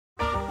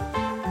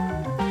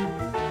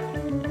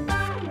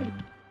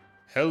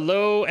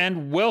Hello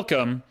and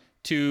welcome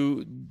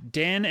to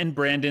Dan and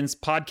Brandon's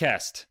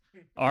podcast.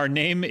 Our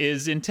name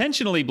is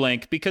intentionally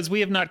blank because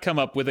we have not come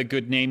up with a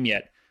good name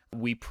yet.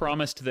 We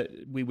promised that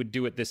we would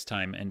do it this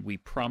time, and we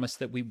promise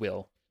that we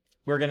will.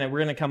 We're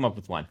gonna come up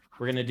with one.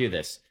 We're gonna do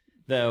this.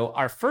 Though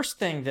our first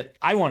thing that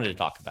I wanted to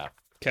talk about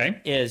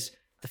is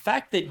the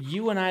fact that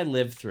you and I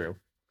lived through.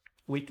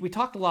 We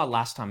talked a lot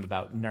last time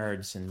about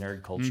nerds and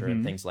nerd culture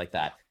and things like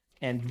that.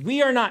 And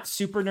we are not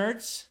super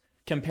nerds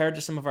compared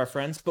to some of our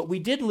friends, but we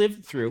did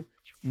live through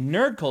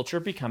nerd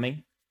culture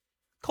becoming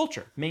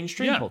culture,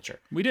 mainstream culture.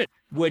 We did.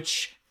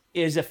 Which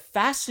is a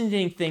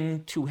fascinating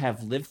thing to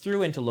have lived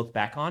through and to look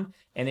back on.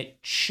 And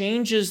it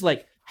changes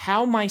like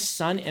how my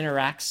son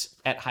interacts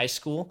at high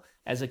school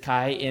as a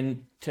guy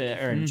in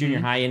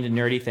junior high into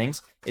nerdy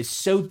things is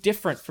so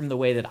different from the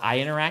way that I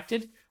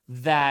interacted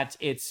that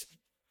it's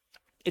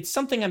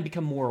something I've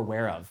become more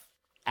aware of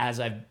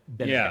as I've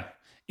been. Yeah,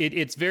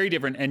 it's very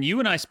different. And you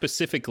and I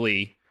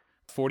specifically,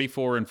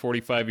 44 and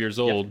 45 years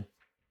old,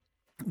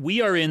 we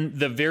are in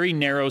the very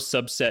narrow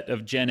subset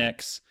of Gen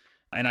X.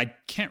 And I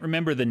can't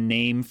remember the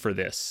name for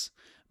this,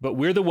 but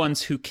we're the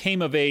ones who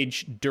came of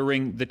age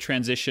during the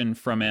transition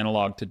from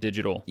analog to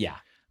digital. Yeah.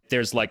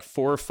 There's like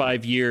 4 or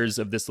 5 years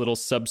of this little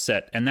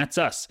subset, and that's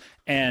us.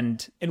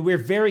 And we're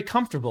very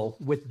comfortable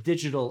with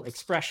digital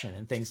expression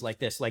and things like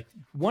this. Like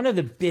one of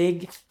the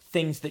big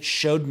things that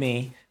showed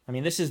me, I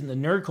mean, this isn't the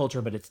nerd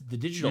culture, but it's the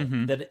digital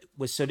that it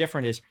was so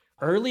different is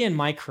early in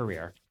my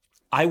career,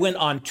 I went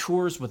on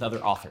tours with other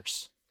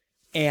authors.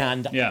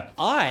 And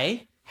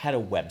I had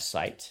a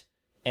website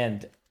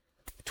and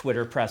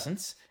Twitter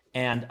presence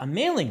and a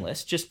mailing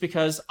list just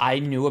because I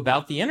knew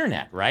about the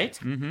internet, right?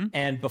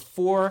 And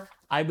before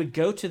I would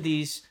go to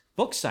these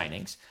book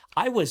signings,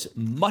 I was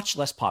much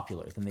less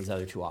popular than these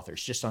other two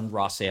authors, just on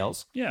raw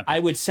sales. Yeah. I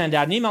would send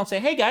out an email and say,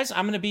 hey guys,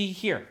 I'm going to be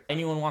here.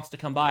 Anyone wants to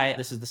come by,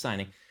 this is the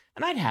signing.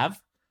 And I'd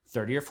have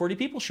 30 or 40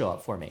 people show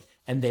up for me,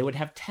 and they would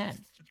have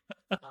 10.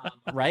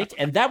 Right?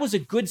 And that was a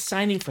good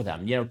signing for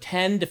them.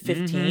 10 to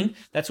 15.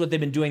 That's what they've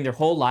been doing their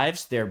whole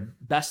lives. They're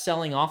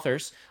best-selling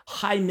authors.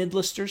 High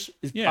mid-listers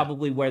is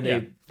probably where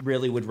they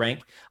really would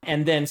rank.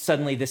 And then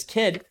suddenly this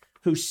kid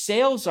whose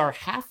sales are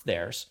half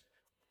theirs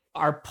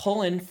are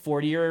pulling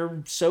 40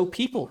 or so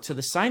people to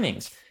the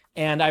signings.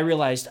 And I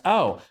realized,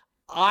 I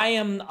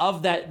am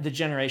of the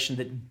generation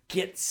that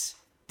gets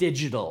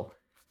digital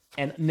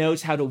and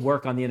knows how to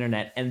work on the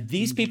internet. And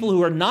these people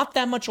who are not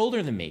that much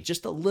older than me,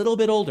 just a little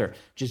bit older,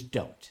 just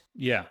don't.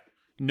 Yeah,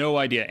 no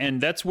idea.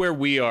 And that's where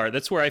we are.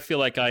 That's where I feel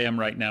like I am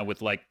right now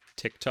with like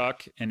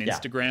TikTok and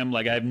Instagram.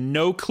 Like I have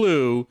no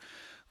clue,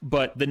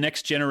 but the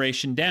next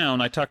generation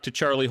down, I talk to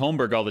Charlie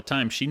Holmberg all the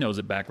time. She knows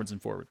it backwards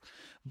and forward.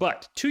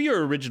 But to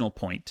your original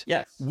point,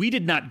 we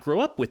did not grow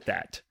up with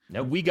that.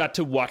 Nope. We got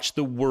to watch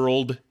the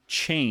world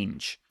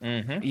change.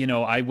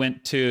 I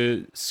went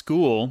to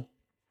school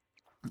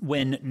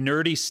when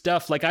nerdy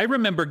stuff, like I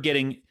remember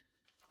getting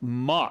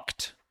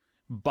mocked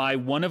by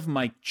one of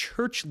my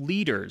church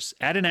leaders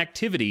at an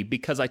activity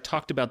because I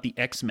talked about the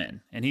X-Men.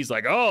 And he's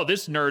like, oh,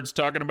 this nerd's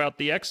talking about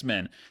the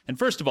X-Men. And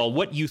first of all,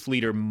 what youth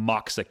leader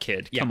mocks a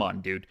kid? Come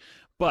on, dude.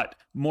 But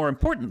more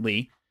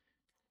importantly,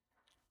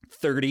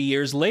 30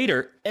 years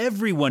later,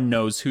 everyone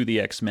knows who the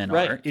X-Men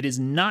are. It is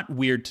not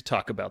weird to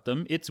talk about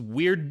them. It's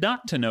weird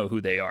not to know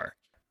who they are.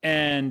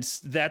 And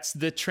that's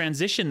the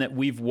transition that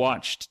we've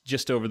watched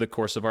just over the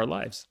course of our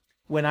lives.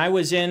 When I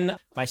was in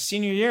my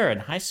senior year in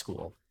high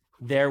school,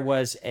 there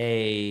was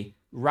a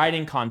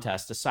writing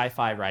contest, a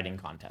sci-fi writing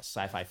contest,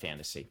 sci-fi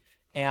fantasy.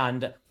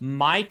 And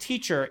my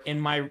teacher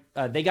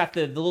they got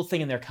the little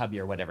thing in their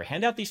cubby or whatever,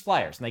 hand out these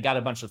flyers, and they got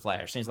a bunch of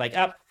flyers. And he's like,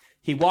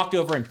 he walked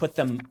over and put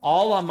them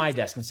all on my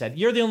desk and said,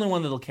 you're the only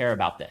one that'll care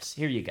about this.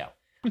 Here you go.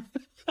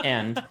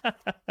 And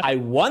I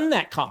won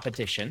that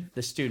competition,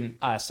 the student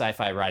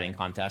sci-fi writing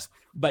contest,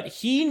 but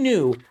he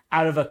knew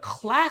out of a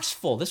class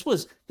full, this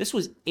was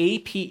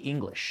AP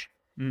English.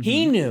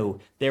 He knew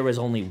there was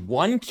only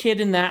one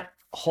kid in that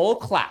whole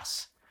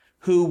class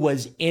who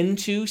was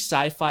into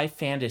sci-fi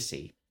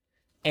fantasy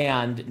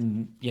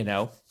and,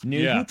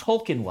 knew who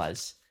Tolkien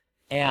was.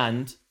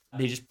 And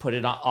they just put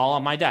it all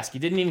on my desk. He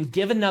didn't even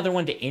give another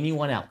one to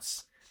anyone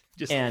else.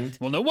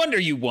 Well, no wonder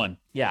you won.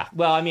 Yeah.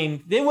 Well, I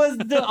mean, there was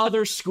the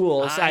other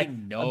schools. I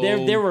know.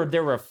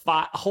 There were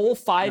whole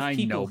five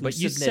people know, who but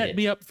submitted. You set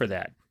me up for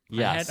that.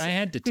 Yes. I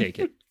had to take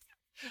it.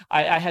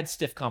 I had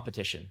stiff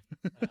competition.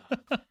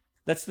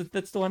 That's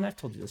the one I've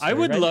told you. I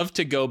would love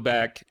to go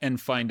back and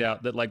find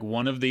out that like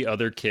one of the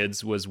other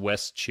kids was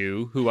Wes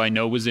Chu, who I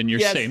know was in your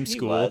same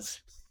school.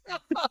 Was.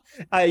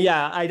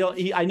 I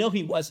know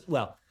he was.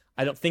 Well,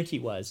 I don't think he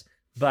was.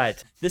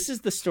 But this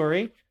is the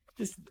story.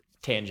 This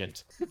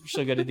tangent.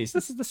 So good at these.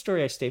 This is the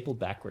story I stapled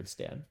backwards,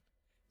 Dan.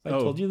 I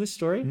told you this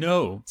story?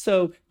 No.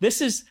 So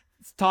this is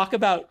talk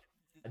about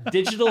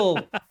digital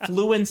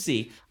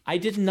fluency. I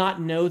did not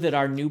know that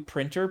our new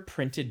printer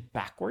printed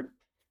backward,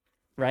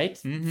 right?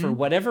 For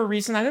whatever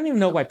reason. I don't even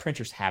know why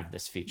printers have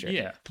this feature.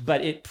 Yeah.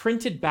 But it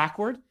printed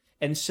backward.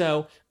 And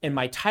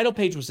my title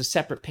page was a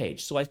separate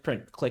page. So I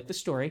click the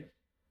story,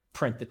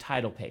 print the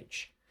title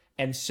page.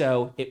 And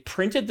so it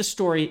printed the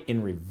story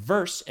in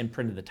reverse and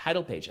printed the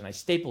title page. And I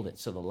stapled it.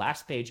 So the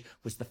last page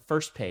was the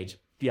first page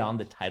beyond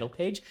the title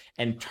page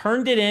and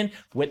turned it in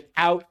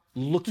without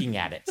looking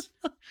at it.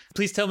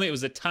 Please tell me it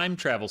was a time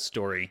travel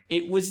story.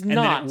 It was And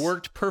not. then it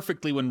worked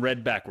perfectly when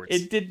read backwards.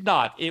 It did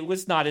not. It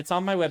was not. It's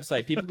on my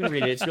website. People can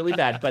read it. It's really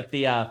bad. But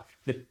the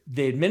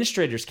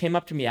administrators came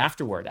up to me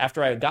afterward,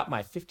 after I got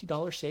my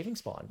 $50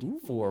 savings bond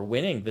for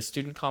winning the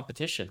student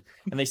competition.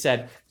 And they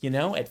said,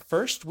 at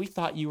first we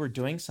thought you were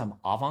doing some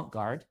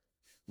avant-garde,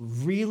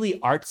 really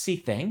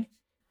artsy thing.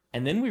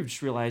 And then we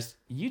just realized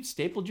you'd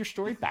stapled your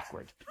story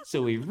backward.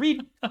 So we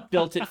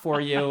rebuilt it for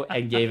you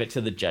and gave it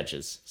to the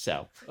judges.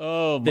 So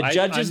the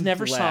judges I'm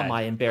never glad. saw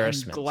my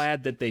embarrassment. I'm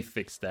glad that they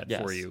fixed that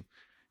for Yes. you.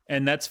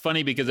 And that's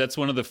funny because that's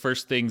one of the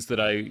first things that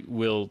I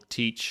will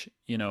teach.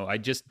 I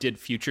just did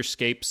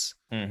Futurescapes,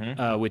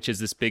 which is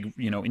this big,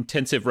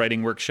 intensive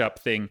writing workshop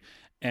thing.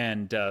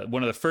 And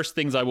one of the first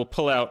things I will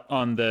pull out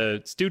on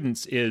the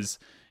students is,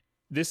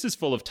 this is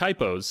full of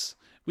typos,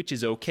 which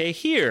is okay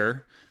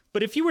here.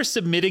 But if you were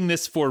submitting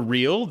this for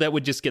real, that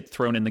would just get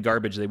thrown in the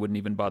garbage. They wouldn't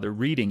even bother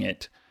reading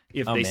it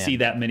if they see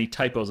that many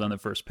typos on the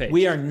first page.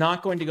 We are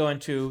not going to go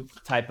into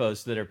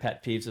typos that are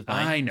pet peeves of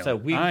mine. I know.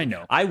 So I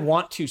know. I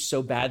want to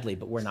so badly,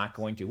 but we're not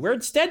going to. We're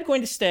instead going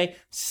to stay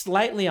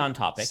slightly on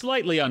topic.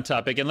 Slightly on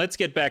topic. And let's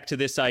get back to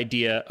this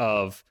idea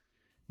of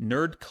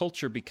nerd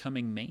culture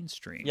becoming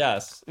mainstream.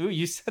 Yes. Ooh,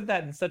 you said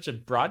that in such a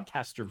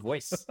broadcaster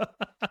voice.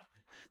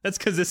 That's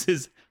because this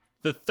is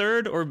the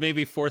third or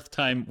maybe fourth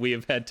time we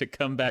have had to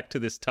come back to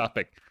this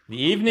topic.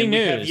 The evening and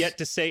news. We have yet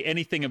to say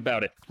anything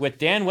about it. With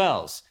Dan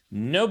Wells.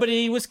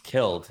 Nobody was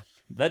killed.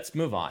 Let's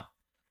move on.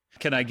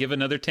 Can I give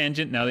another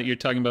tangent now that you're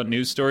talking about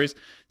news stories?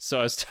 So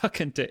I was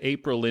talking to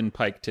April Lynn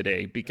Pike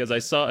today because I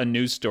saw a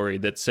news story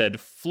that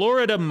said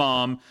Florida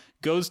mom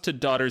goes to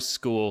daughter's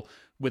school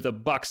with a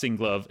boxing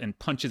glove and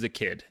punches a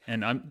kid.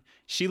 And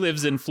she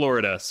lives in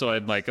Florida. So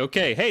I'm like,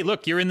 okay, hey,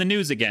 look, you're in the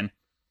news again.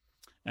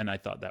 And I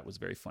thought that was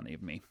very funny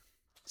of me.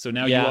 So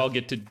now you all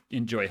get to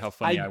enjoy how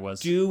funny I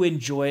was. I do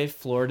enjoy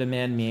Florida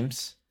Man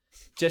memes.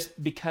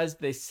 Just because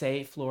they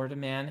say Florida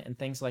Man and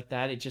things like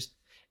that,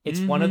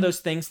 it's one of those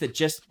things that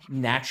just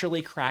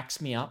naturally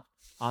cracks me up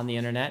on the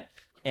internet.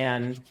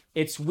 And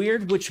it's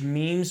weird which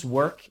memes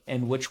work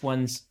and which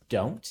ones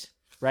don't,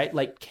 right?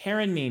 Like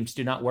Karen memes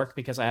do not work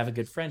because I have a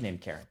good friend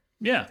named Karen.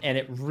 Yeah. And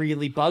it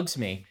really bugs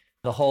me,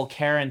 the whole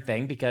Karen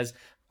thing, because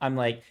I'm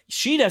like,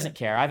 she doesn't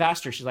care. I've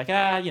asked her. She's like,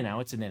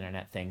 it's an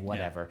internet thing,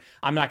 whatever. Yeah.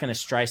 I'm not going to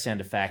Streisand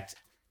effect,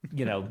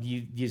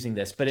 using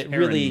this. But it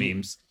Karen really,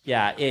 memes.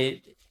 Yeah,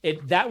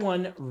 that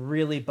one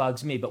really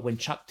bugs me. But when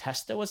Chuck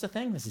Testa was a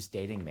thing, this is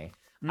dating me.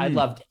 I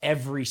loved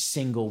every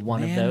single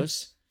one of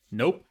those.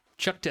 Nope.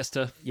 Chuck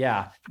Testa.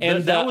 Yeah.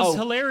 And that was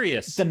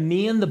hilarious. The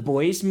Me and the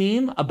Boys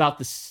meme about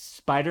the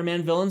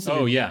Spider-Man villains.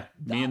 Oh, yeah.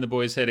 Me and the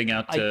boys heading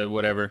out to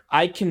whatever.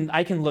 I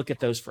can look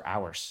at those for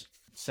hours.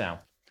 So...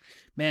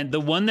 Man,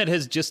 the one that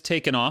has just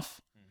taken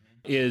off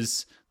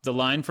is the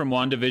line from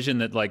WandaVision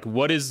that, like,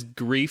 what is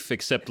grief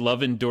except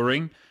love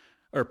enduring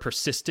or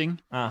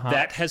persisting?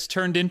 That has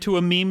turned into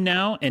a meme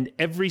now, and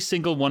every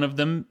single one of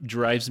them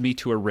drives me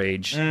to a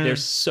rage. They're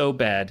so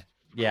bad.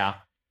 Yeah.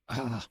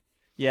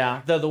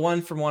 Yeah. The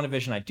one from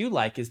WandaVision I do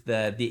like is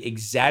the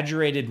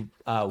exaggerated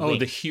wink.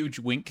 The huge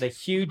wink. The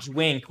huge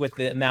wink with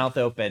the mouth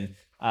open.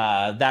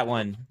 That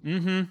one.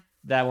 Mm-hmm.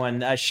 That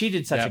one, she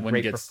did such a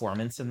great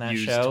performance in that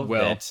show.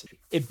 Well. That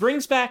it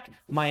brings back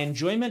my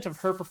enjoyment of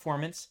her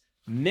performance,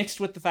 mixed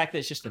with the fact that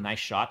it's just a nice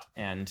shot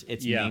and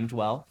it's memed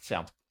well.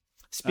 So,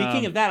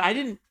 speaking of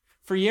that,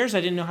 for years I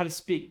didn't know how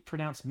to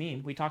pronounce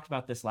meme. We talked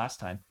about this last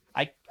time.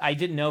 I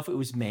didn't know if it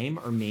was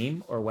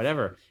meme or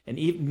whatever. And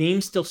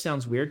meme still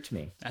sounds weird to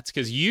me. That's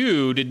because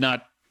you did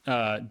not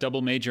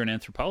double major in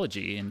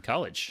anthropology in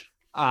college.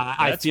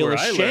 I feel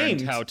ashamed. I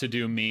learned how to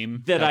do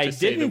meme. That I didn't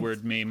say the didn't.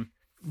 word meme.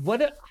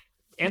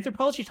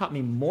 Anthropology taught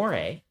me more.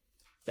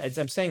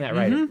 I'm saying that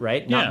right,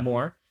 right? Not Yeah.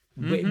 more.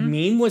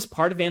 Meme was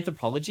part of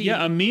anthropology.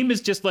 Yeah, a meme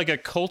is just like a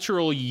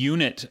cultural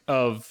unit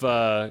of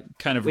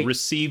kind of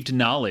received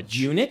knowledge.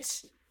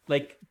 Units,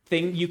 like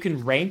thing you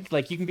can rank.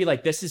 Like you can be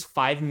like, this is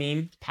 5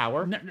 meme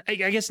power. I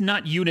guess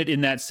not unit in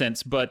that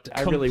sense, but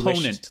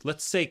component.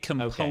 Let's say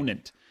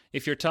component. Okay.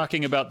 If you're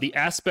talking about the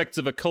aspects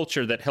of a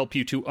culture that help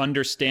you to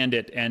understand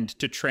it and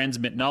to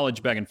transmit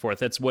knowledge back and forth,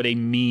 that's what a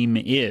meme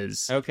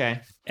is.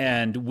 Okay.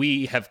 And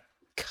we have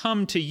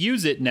come to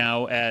use it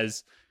now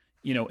as,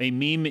 a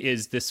meme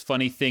is this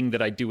funny thing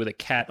that I do with a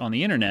cat on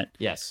the internet.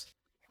 Yes.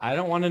 I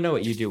don't want to know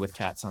what you do with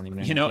cats on the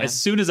internet. As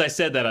soon as I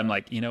said that, I'm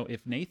like,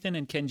 if Nathan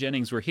and Ken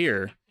Jennings were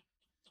here,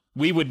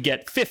 we would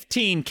get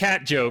 15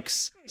 cat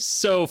jokes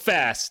so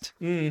fast.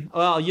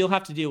 Well, you'll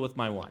have to deal with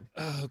my one.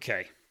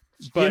 Okay.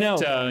 But,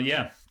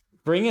 yeah.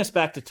 Bring us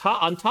back to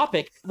on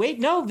topic. Wait,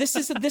 no, this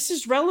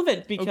is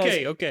relevant because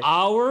okay.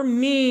 Our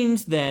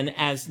memes then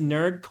as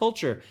nerd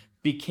culture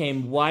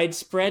became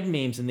widespread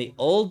memes in the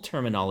old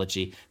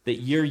terminology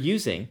that you're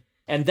using.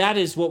 And that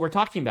is what we're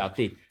talking about.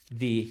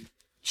 The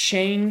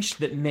change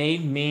that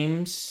made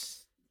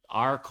memes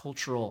our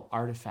cultural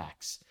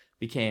artifacts.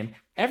 became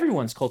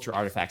everyone's culture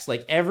artifacts.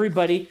 Like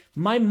everybody,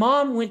 my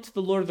mom went to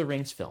the Lord of the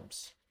Rings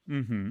films.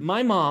 Mm-hmm.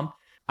 My mom,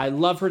 I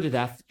love her to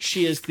death.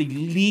 She is the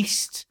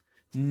least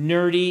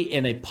nerdy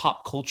in a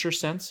pop culture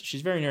sense.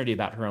 She's very nerdy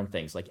about her own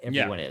things, like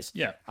everyone is.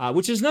 Yeah.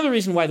 Which is another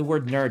reason why the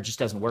word nerd just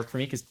doesn't work for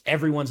me, because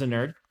everyone's a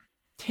nerd.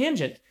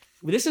 Tangent.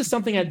 This is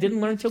something I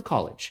didn't learn till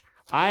college.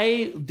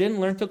 I didn't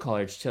learn till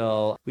college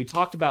till we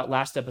talked about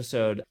last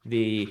episode,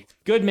 the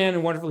good man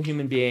and wonderful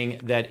human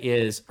being that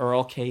is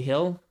Earl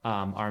Cahill,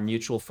 our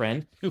mutual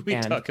friend. We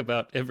talk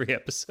about every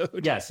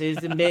episode. Yes, he's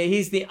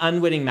the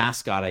unwitting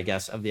mascot, I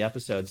guess, of the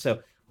episode. So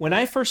when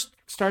I first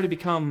started to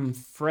become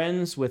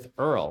friends with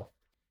Earl,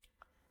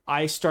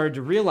 I started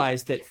to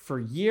realize that for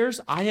years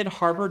I had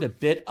harbored a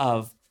bit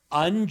of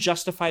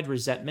unjustified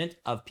resentment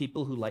of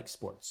people who like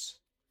sports.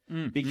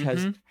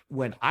 Because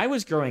when I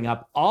was growing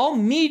up, all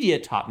media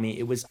taught me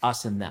it was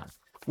us and them,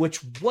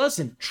 which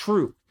wasn't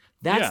true.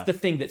 That's the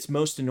thing that's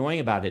most annoying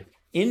about it.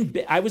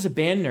 I was a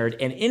band nerd,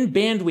 and in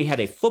band, we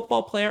had a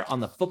football player on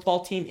the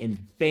football team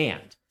in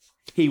band.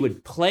 He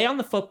would play on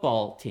the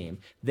football team,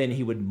 then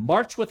he would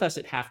march with us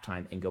at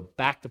halftime and go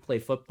back to play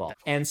football.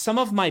 And some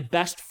of my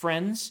best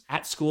friends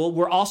at school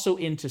were also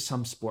into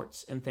some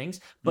sports and things,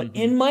 but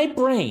in my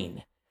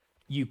brain,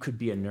 you could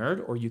be a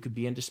nerd or you could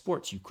be into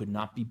sports. You could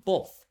not be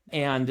both.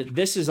 And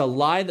this is a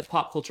lie that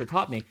pop culture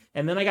taught me.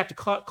 And then I got to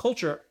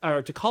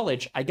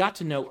college. I got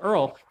to know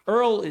Earl.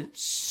 Earl is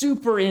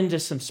super into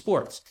some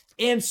sports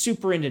and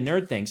super into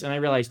nerd things. And I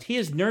realized he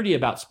is nerdy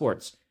about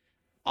sports.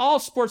 All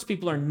sports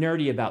people are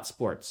nerdy about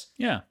sports.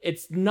 Yeah.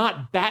 It's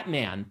not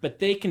Batman, but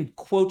they can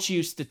quote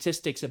you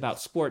statistics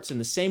about sports in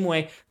the same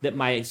way that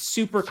my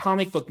super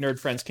comic book nerd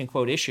friends can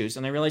quote issues.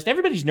 And I realized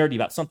everybody's nerdy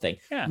about something.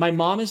 Yeah. My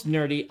mom is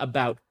nerdy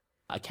about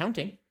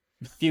accounting.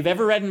 If you've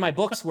ever read in my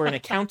books where an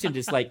accountant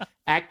is like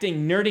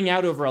nerding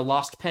out over a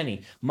lost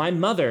penny, my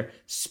mother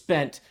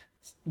spent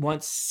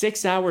once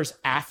 6 hours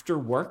after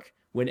work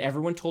when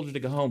everyone told her to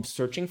go home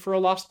searching for a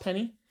lost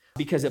penny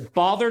because it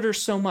bothered her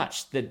so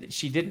much that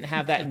she didn't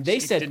have that. And they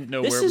said,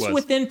 this is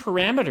within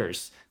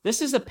parameters.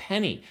 This is a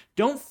penny.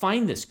 Don't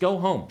find this. Go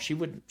home.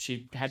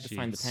 She had to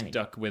find the penny.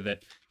 Stuck with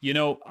it. You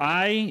know,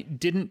 I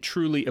didn't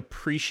truly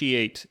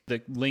appreciate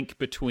the link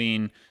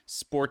between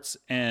sports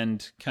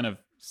and kind of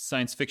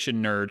science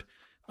fiction nerd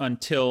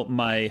until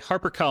my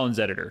HarperCollins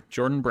editor,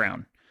 Jordan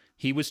Brown.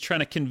 He was trying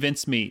to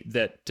convince me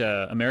that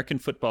American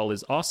football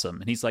is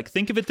awesome. And he's like,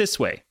 think of it this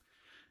way.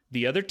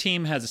 The other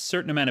team has a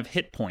certain amount of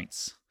hit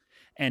points,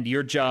 and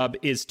your job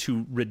is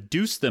to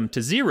reduce them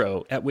to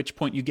 0, at which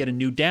point you get a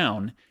new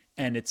down,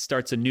 and it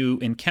starts a new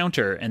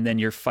encounter, and then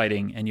you're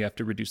fighting, and you have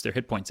to reduce their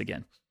hit points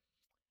again.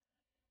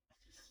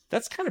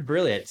 That's kind of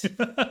brilliant.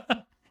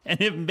 And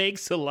it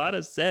makes a lot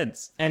of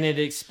sense. And it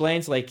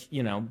explains, like,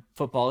 you know,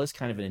 football is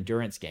kind of an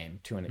endurance game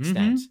to an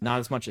extent. Not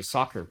as much as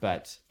soccer,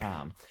 but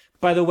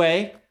by the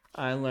way,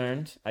 I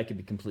learned, I could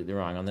be completely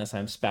wrong on this.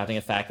 I'm spouting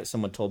a fact that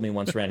someone told me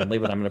once randomly,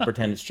 but I'm going to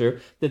pretend it's true,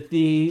 that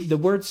the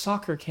word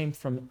soccer came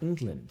from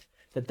England,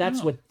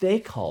 that's what they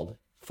called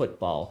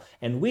football.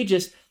 And we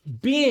just,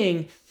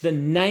 being the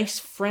nice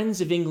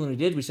friends of England we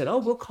did, we said, oh,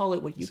 we'll call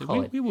it what you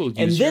call it. We will use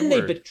and then your they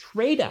word.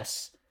 betrayed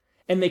us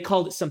and they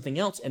called it something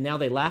else. And now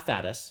they laugh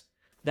at us.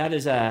 That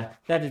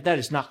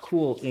is not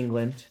cool,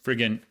 England.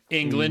 Friggin'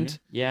 England.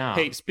 Yeah.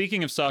 Hey,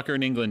 speaking of soccer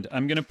in England,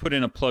 I'm going to put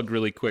in a plug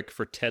really quick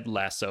for Ted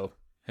Lasso.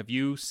 Have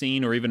you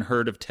seen or even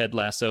heard of Ted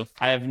Lasso?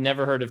 I have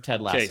never heard of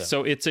Ted Lasso. Okay,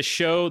 so it's a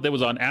show that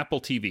was on Apple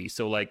TV.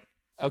 So like,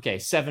 okay,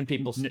 7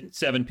 people.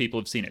 7 people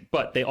have seen it,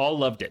 but they all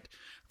loved it.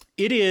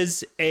 It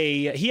is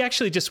he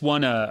actually just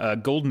won a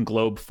Golden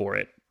Globe for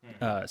it.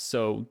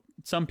 So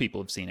some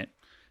people have seen it.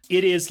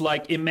 It is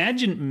like,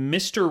 imagine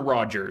Mr.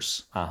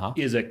 Rogers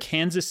is a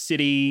Kansas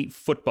City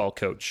football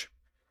coach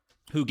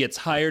who gets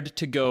hired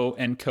to go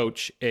and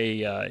coach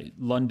a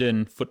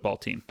London football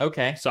team.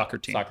 Okay. Soccer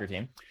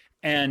team.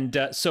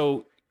 And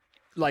so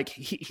like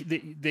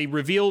they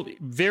reveal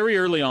very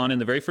early on in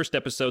the very first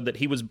episode that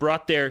he was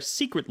brought there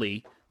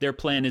secretly. Their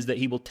plan is that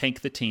he will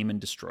take the team and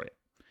destroy it.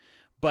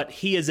 But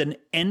he is an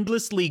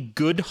endlessly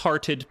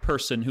good-hearted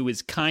person who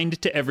is kind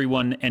to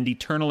everyone and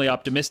eternally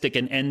optimistic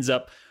and ends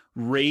up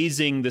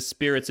raising the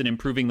spirits and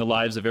improving the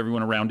lives of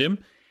everyone around him.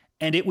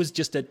 And it was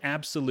just an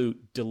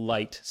absolute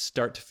delight,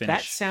 start to finish.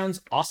 That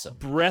sounds awesome.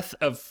 Breath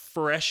of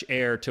fresh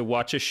air to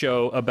watch a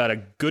show about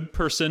a good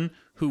person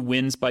who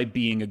wins by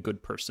being a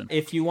good person.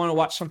 If you want to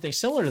watch something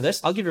similar to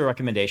this, I'll give you a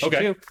recommendation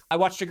too. I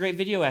watched a great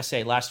video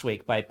essay last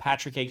week by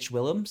Patrick H.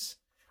 Willems,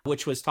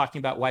 which was talking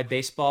about why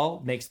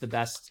baseball makes the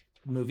best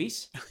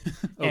movies.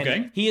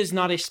 And he is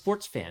not a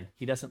sports fan.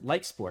 He doesn't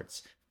like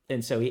sports.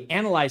 And so he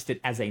analyzed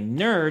it as a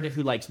nerd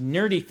who likes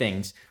nerdy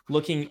things,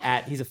 looking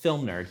at, he's a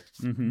film nerd.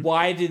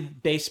 Why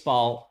did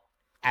baseball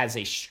as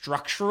a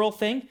structural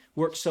thing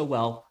work so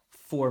well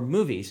for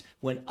movies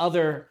when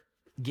other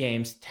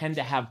games tend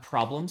to have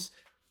problems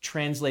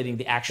translating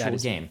the actual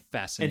game?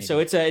 Fascinating. And so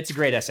it's a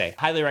great essay.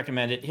 Highly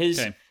recommend it.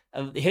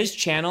 His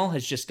channel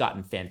has just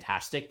gotten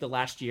fantastic the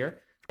last year.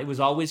 It was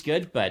always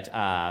good, but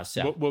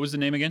What was the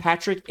name again?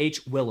 Patrick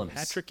H. Willems.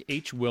 Patrick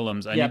H.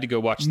 Willems. I need to go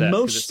watch that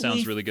because it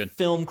sounds really good.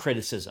 Film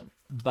criticism,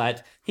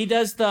 but he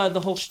does the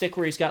whole shtick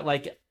where he's got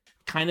like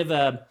kind of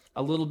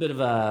a little bit of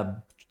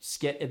a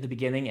skit at the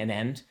beginning and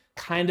end,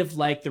 kind of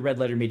like the Red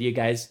Letter Media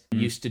guys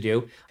used to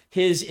do.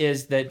 His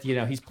is that,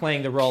 he's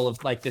playing the role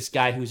of like this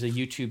guy who's a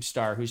YouTube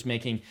star who's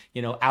making,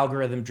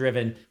 algorithm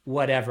driven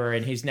whatever.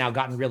 And he's now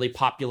gotten really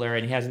popular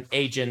and he has an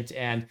agent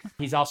and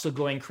he's also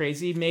going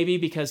crazy maybe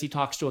because he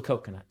talks to a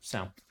coconut.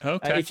 So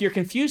if you're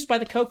confused by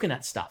the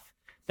coconut stuff,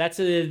 that's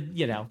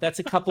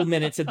a couple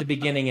minutes at the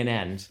beginning and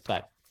end.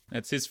 But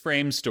that's his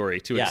frame story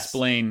to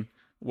explain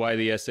why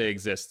the essay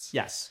exists.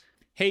 Yes.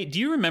 Hey, do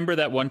you remember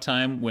that one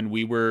time when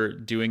we were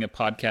doing a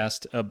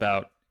podcast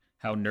about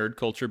how nerd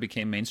culture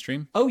became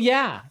mainstream? Oh,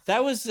 yeah.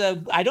 That was,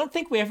 I don't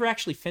think we ever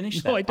actually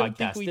finished that podcast, I don't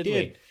think we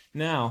did.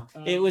 No.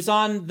 It was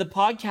on the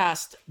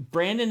podcast,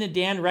 Brandon and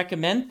Dan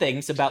recommend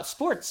things about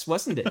sports,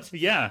 wasn't it?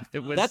 Yeah. It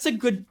was. That's a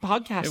good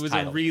podcast It was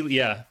title. a real,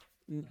 yeah.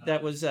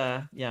 That was,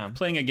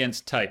 Playing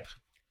against type.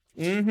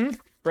 Mm-hmm.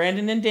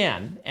 Brandon and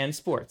Dan and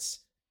sports.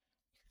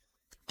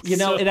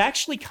 It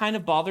actually kind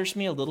of bothers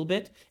me a little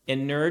bit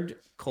in nerd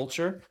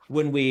culture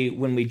when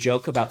we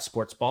joke about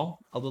sports ball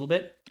a little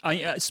bit.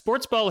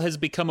 Sports ball has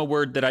become a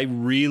word that I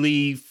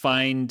really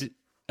find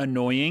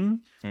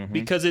annoying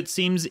because it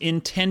seems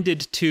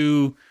intended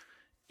to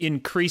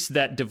increase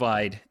that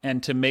divide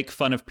and to make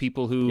fun of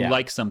people who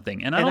like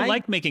something. And I don't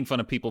like making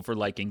fun of people for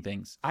liking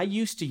things. I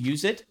used to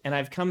use it, and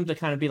I've come to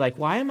kind of be like,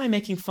 why am I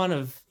making fun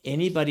of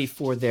anybody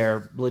for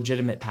their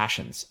legitimate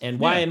passions? And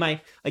why am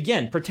I,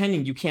 again,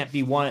 pretending you can't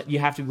be one, you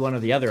have to be one or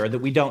the other, or that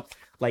we don't,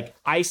 like,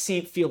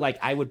 feel like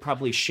I would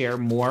probably share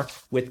more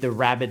with the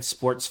rabid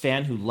sports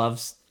fan who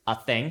loves a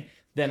thing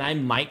than I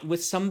might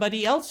with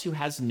somebody else who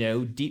has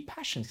no deep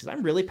passions, because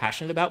I'm really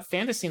passionate about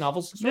fantasy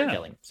novels and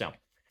storytelling. So.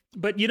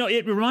 But,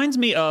 it reminds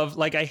me of,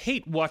 like, I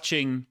hate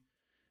watching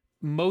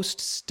most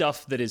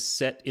stuff that is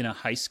set in a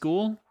high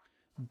school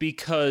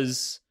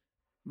because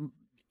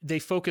they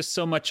focus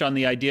so much on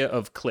the idea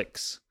of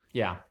cliques.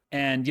 Yeah.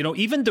 And,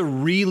 even the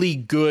really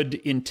good,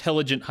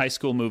 intelligent high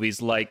school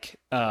movies like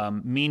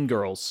Mean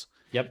Girls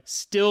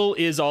still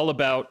is all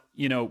about,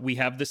 we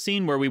have the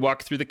scene where we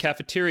walk through the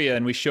cafeteria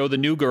and we show the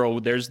new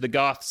girl, there's the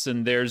goths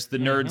and there's the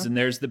nerds and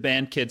there's the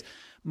band kids.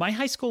 My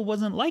high school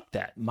wasn't like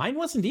that. Mine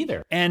wasn't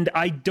either. And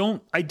I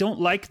don't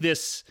like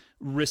this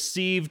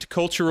received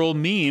cultural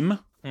meme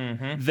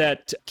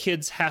that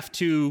kids have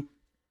to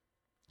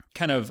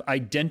kind of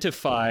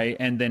identify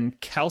and then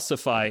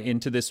calcify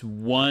into this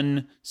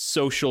one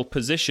social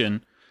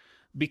position,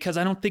 because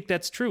I don't think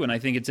that's true. And I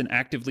think it's an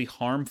actively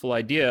harmful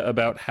idea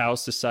about how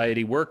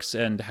society works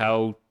and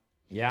how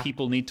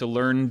people need to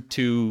learn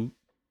to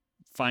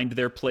find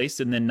their place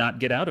and then not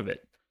get out of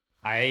it.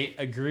 I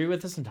agree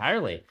with this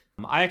entirely.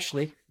 I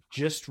actually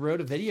just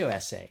wrote a video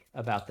essay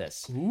about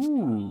this.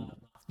 Ooh.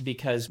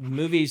 Because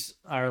movies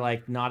are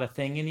like not a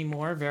thing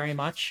anymore very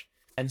much.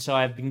 And so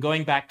I've been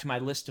going back to my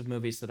list of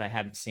movies that I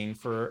hadn't seen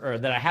or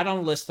that I had on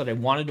a list that I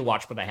wanted to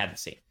watch, but I hadn't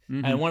seen.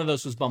 And one of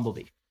those was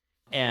Bumblebee.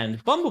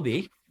 And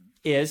Bumblebee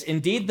is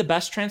indeed the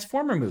best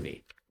Transformer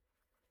movie.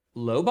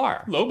 Low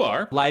bar.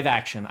 Live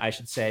action, I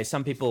should say.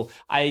 Some people,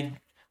 I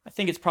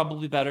think it's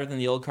probably better than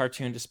the old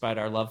cartoon, despite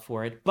our love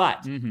for it.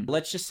 But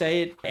let's just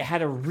say it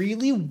had a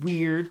really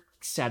weird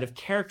set of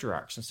character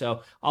arcs. And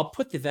so I'll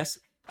put the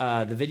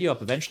video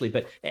up eventually,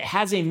 but it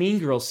has a Mean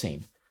Girls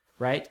scene,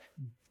 right?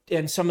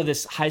 And some of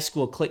this high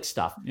school clique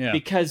stuff. Yeah.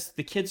 Because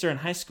the kids are in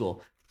high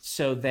school,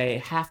 so they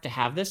have to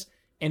have this.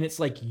 And it's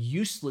like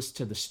useless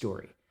to the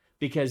story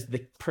because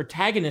the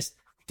protagonist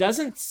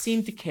doesn't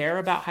seem to care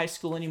about high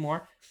school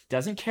anymore,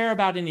 doesn't care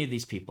about any of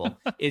these people,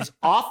 is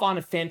off on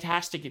a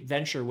fantastic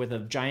adventure with a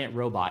giant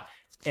robot,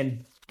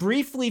 and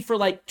briefly for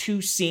like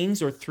 2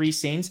 scenes or 3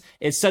 scenes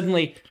is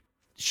suddenly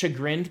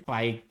chagrined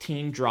by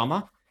teen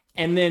drama,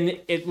 and then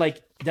it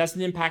like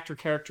doesn't impact her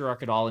character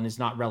arc at all and is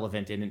not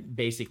relevant in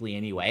basically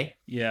any way.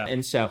 Yeah.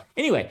 And so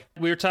anyway,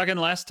 we were talking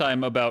last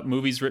time about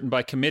movies written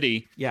by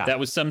committee. Yeah. That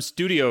was some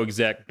studio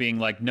exec being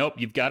like, nope,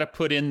 you've got to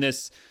put in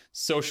this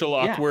social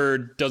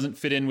awkward, doesn't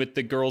fit in with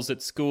the girls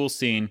at school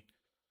scene.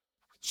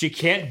 She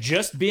can't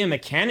just be a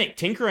mechanic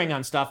tinkering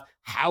on stuff.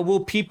 How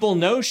will people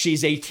know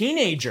she's a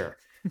teenager?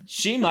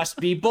 She must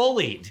be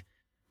bullied,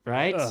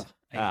 right? Ugh,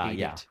 I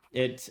hate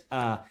it.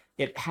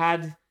 It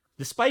had,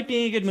 despite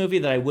being a good movie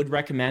that I would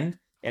recommend,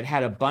 it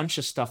had a bunch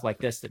of stuff like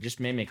this that just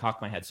made me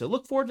cock my head. So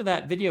look forward to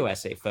that video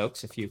essay,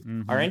 folks, if you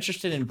are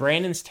interested in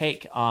Brandon's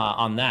take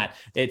on that.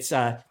 It's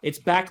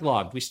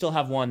backlogged. We still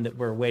have one that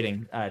we're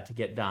waiting to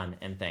get done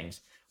and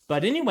things.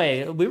 But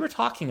anyway, we were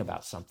talking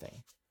about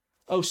something.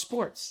 Oh,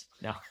 sports.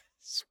 No.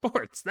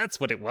 Sports. That's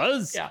what it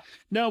was. Yeah.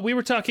 No, we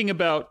were talking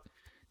about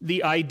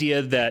the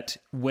idea that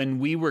when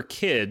we were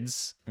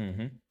kids,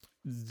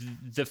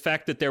 the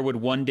fact that there would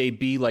one day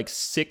be like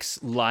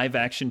 6 live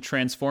action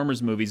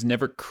Transformers movies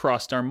never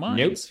crossed our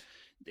minds.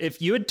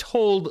 If you had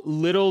told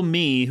little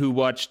me who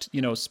watched,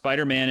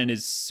 Spider-Man and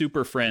his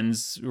Super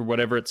Friends or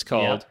whatever it's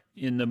called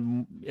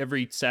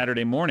every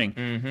Saturday morning,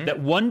 that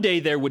one day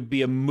there would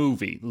be a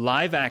movie,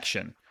 live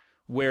action,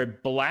 where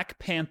Black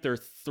Panther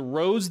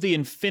throws the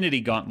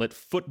Infinity Gauntlet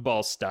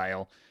football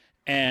style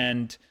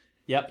and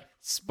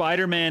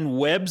Spider-Man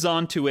webs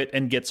onto it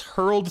and gets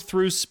hurled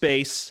through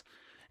space,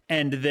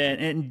 and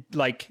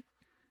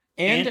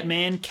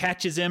Ant-Man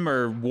catches him,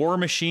 or War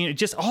Machine,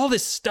 just all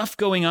this stuff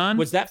going on.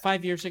 Was that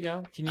 5 years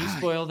ago? Can you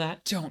spoil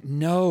that? Don't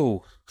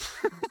know.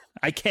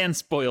 I can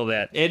spoil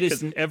that. It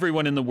is. Because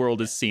everyone in the world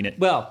has seen it.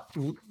 Well,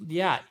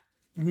 yeah.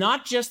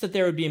 Not just that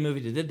there would be a movie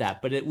that did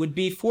that, but it would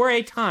be, for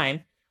a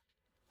time,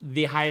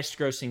 the highest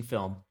grossing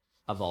film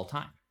of all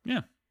time.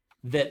 Yeah.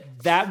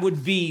 That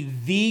would be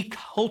the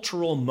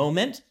cultural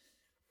moment.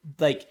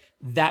 Like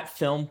that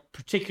film,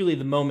 particularly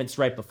the moments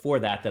right before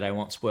that I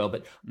won't spoil,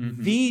 but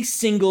the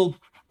single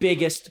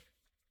biggest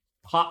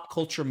pop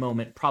culture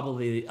moment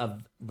probably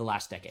of the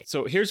last decade.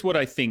 So here's what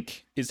I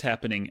think is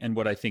happening and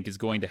what I think is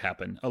going to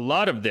happen. A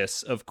lot of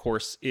this, of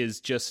course, is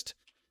just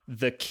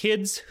the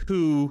kids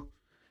who,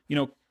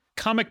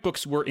 comic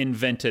books were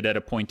invented at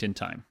a point in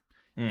time.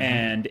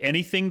 And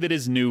anything that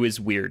is new is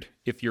weird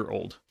if you're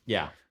old.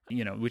 Yeah.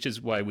 Which is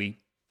why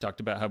we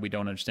talked about how we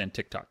don't understand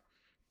TikTok.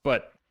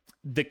 But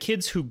the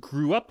kids who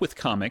grew up with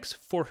comics,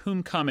 for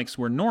whom comics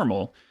were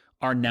normal,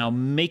 are now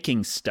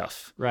making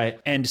stuff. Right.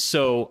 And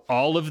so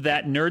all of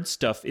that nerd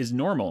stuff is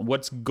normal.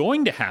 What's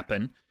going to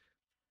happen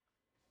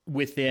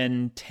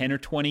within 10 or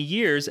 20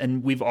 years,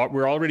 and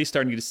we're already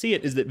starting to see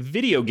it, is that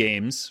video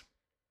games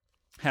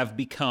have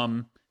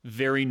become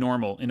very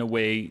normal in a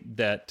way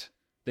that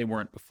they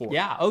weren't before.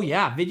 Yeah. Oh,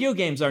 yeah. Video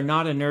games are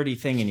not a nerdy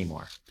thing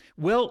anymore.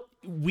 Well,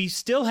 we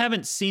still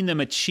haven't seen them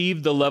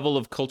achieve the level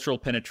of cultural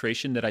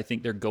penetration that I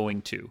think they're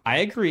going to. I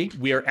agree.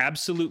 We are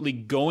absolutely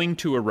going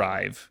to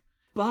arrive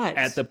but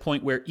at the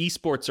point where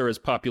esports are as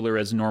popular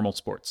as normal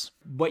sports.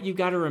 What you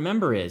got to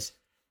remember is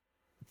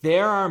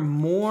there are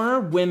more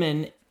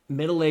women,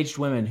 middle-aged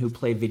women, who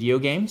play video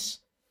games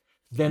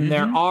than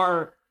there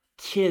are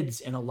kids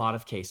in a lot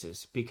of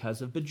cases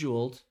because of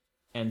Bejeweled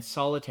and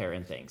Solitaire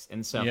and things.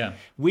 And so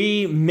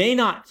we may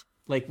not,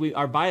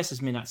 our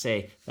biases may not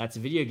say that's a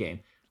video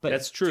game. But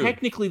that's true.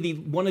 Technically,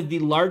 one of the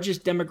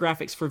largest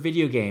demographics for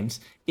video games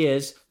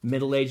is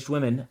middle-aged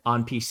women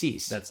on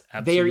PCs. That's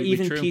absolutely They are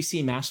even true.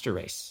 PC Master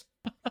Race.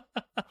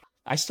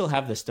 I still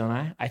have this, don't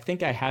I? I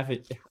think I have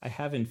it. I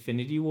have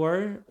Infinity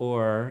War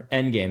or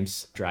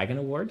Endgame's Dragon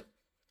Award.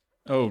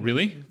 Oh,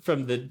 really?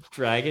 From the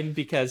Dragon,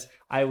 because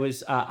I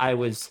was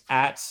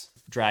at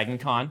Dragon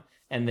Con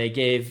and they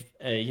gave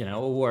a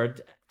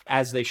award,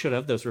 as they should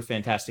have. Those were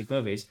fantastic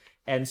movies.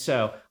 And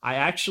so I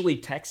actually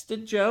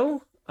texted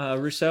Joe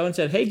Rousseau and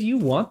said, "Hey, do you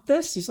want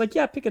this?" He's like,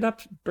 "Yeah, pick it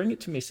up, bring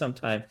it to me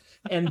sometime."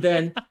 And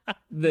then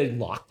the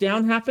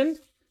lockdown happened,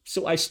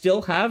 so I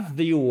still have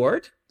the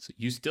award. So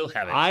you still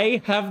have it.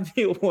 I have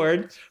the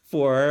award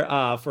for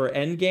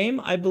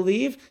Endgame, I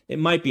believe. It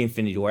might be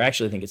Infinity War.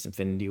 Actually, I think it's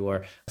Infinity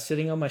War.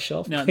 Sitting on my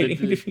shelf, waiting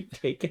to be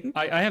taken.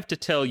 I have to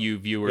tell you,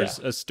 viewers,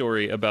 a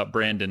story about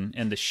Brandon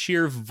and the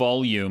sheer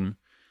volume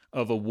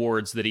of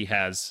awards that he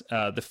has.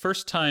 The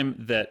first time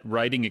that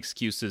Writing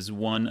Excuses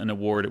won an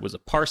award, it was a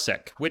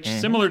Parsec, which,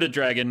 similar to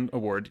Dragon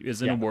Award,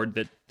 is an award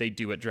that they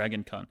do at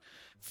Dragon Con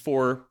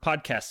for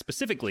podcasts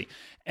specifically.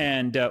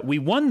 And we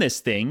won this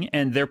thing,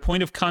 and their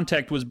point of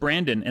contact was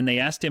Brandon, and they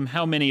asked him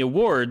how many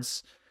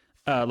awards,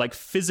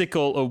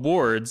 physical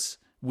awards,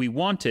 we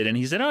wanted. And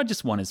he said,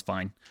 just one is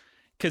fine.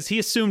 Because he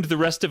assumed the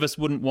rest of us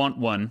wouldn't want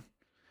one,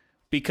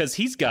 because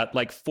he's got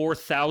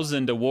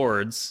 4,000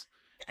 awards.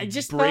 I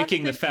just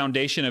breaking the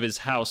foundation of his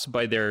house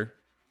by their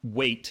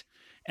weight,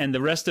 and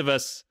the rest of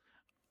us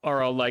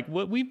are all like,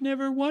 "What? We've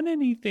never won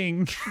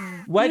anything.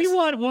 What? We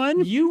want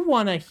one." You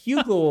won a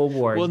Hugo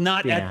Award. Well,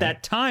 not at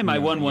that time. I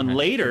won one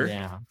later.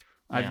 Yeah,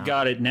 I've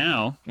got it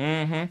now.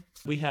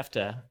 We have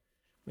to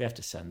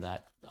send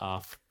that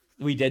off.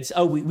 We did.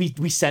 Oh,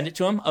 we send it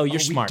to him. Oh, you're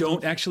smart. We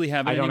don't actually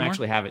have it I anymore? don't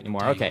actually have it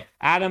anymore. Okay,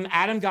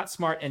 Adam got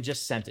smart and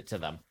just sent it to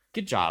them.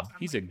 Good job.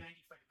 He's a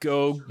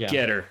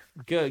go-getter.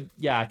 Good.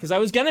 Yeah, because I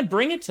was going to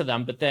bring it to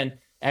them, but then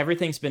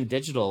everything's been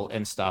digital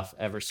and stuff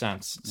ever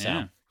since.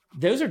 So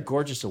those are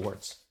gorgeous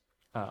awards.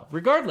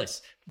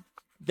 Regardless,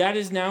 that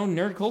is now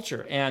nerd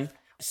culture. And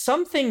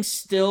some things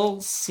still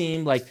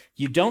seem like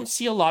you don't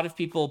see a lot of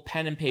people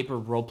pen and paper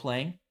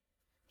role-playing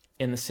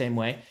in the same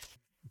way,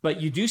 but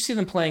you do see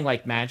them playing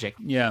like Magic.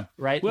 Yeah.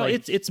 Right? Well,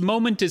 its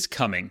moment is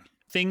coming.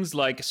 Things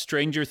like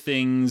Stranger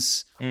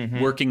Things,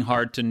 working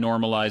hard to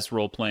normalize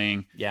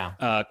role-playing.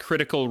 Yeah.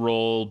 Critical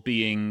Role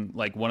being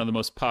one of the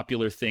most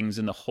popular things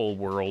in the whole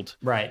world.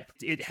 Right.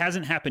 It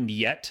hasn't happened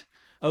yet,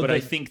 but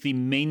I think the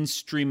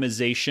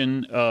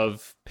mainstreamization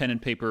of pen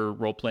and paper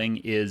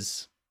role-playing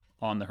is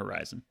on the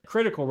horizon.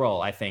 Critical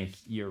Role, I think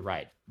you're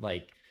right.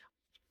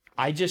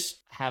 I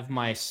just have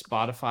my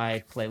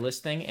Spotify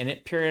playlist thing, and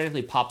it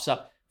periodically pops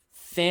up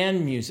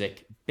fan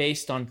music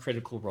based on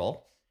Critical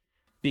Role,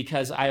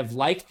 because I have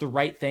liked the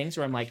right things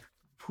where I'm like,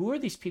 who are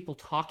these people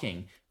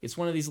talking? It's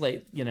one of these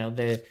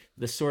the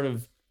sort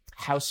of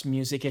house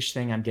music-ish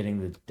thing. I'm getting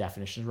the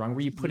definitions wrong,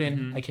 where you put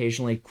in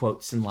occasionally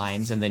quotes and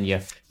lines and then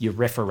you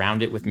riff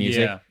around it with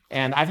music. Yeah.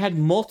 And I've had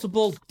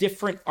multiple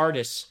different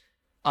artists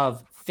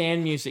of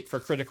fan music for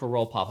Critical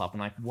Role pop up. I'm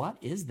like, what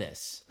is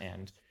this?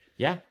 And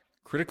yeah.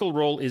 Critical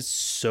Role is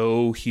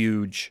so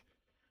huge.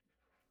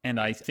 And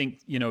I think,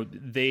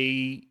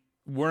 they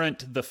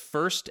weren't the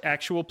first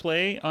actual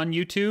play on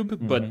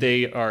YouTube, but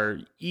they are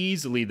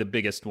easily the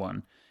biggest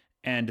one.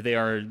 And they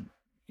are,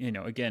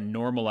 again,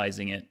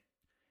 normalizing it.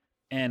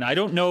 And I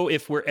don't know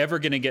if we're ever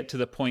going to get to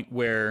the point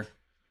where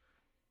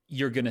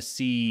you're going to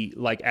see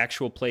like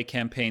actual play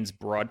campaigns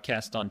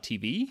broadcast on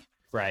TV.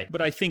 Right.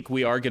 But I think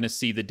we are going to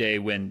see the day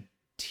when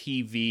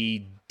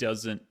TV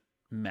doesn't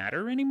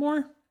matter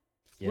anymore.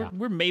 Yeah.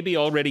 We're maybe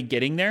already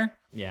getting there.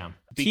 Yeah.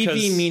 Because,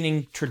 TV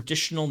meaning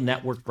traditional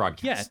network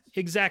broadcast. Yeah,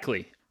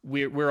 exactly.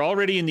 We're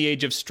already in the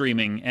age of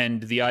streaming,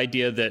 and the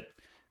idea that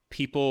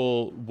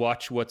people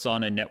watch what's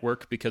on a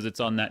network because it's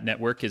on that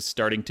network is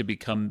starting to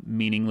become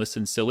meaningless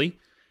and silly.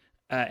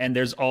 And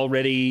there's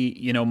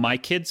already, my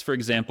kids, for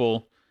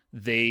example,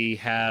 they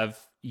have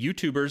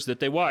YouTubers that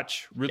they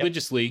watch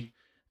religiously,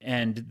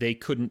 and they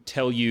couldn't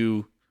tell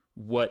you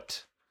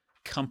what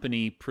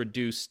company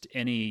produced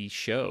any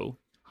show.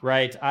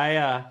 Right.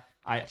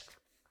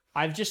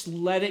 I've just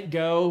let it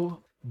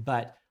go,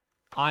 but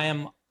I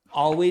am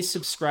always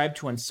subscribed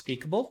to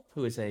Unspeakable,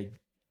 who is a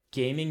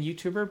gaming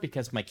YouTuber,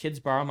 because my kids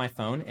borrow my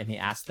phone and he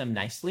asks them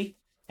nicely.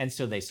 And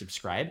so they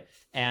subscribe.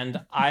 And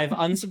I've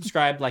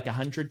unsubscribed like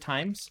 100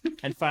 times.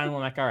 And finally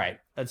I'm like, all right,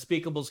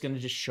 Unspeakable's going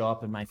to just show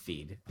up in my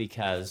feed,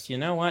 because you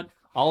know what?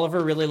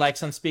 Oliver really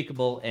likes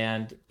Unspeakable,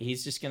 and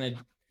he's just going to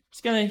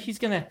he's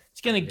gonna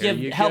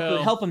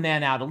help a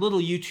man out, a little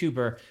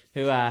YouTuber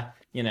who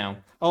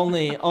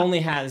only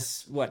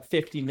has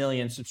 50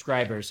 million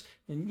subscribers,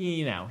 and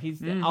he's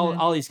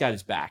all he's got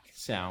is back.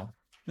 So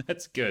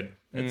that's good.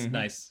 That's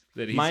nice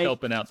that he's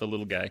helping out the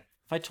little guy.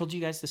 If I told you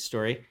guys the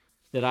story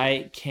that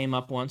I came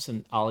up once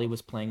and Ollie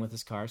was playing with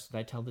his cars, did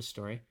I tell this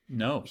story?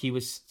 No.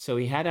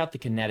 He had out the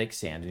kinetic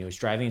sand and he was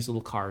driving his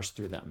little cars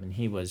through them, and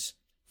he was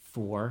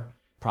 4,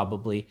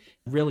 probably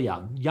really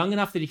young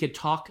enough that he could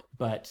talk,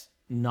 but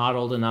not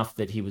old enough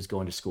that he was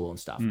going to school and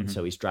stuff. And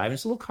so he's driving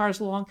his little cars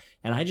along,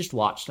 and I just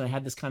watched, and I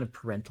had this kind of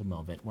parental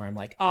moment where I'm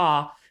like,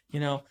 my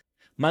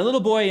little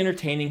boy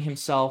entertaining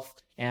himself,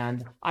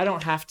 and I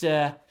don't have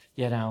to,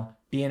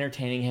 be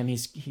entertaining him.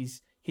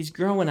 He's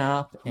growing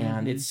up,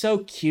 and it's so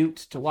cute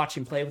to watch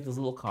him play with his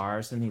little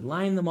cars. And he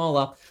lined them all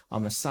up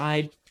on the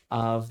side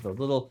of the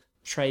little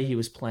tray he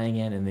was playing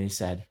in, and then he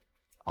said,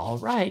 all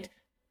right,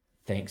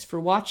 thanks for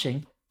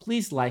watching.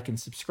 Please like and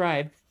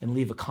subscribe and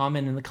leave a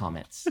comment in the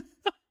comments.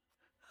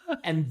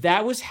 And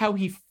that was how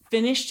he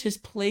finished his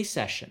play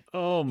session.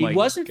 Oh my gosh. He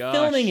wasn't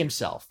filming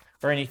himself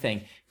or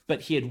anything,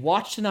 but he had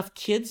watched enough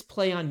kids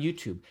play on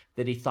YouTube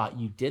that he thought,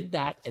 you did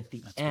that at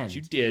the end. What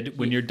you did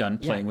when you're done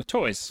playing with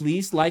toys.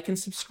 Please like and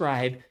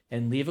subscribe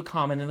and leave a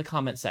comment in the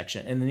comment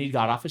section. And then he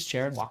got off his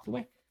chair and walked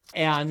away.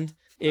 And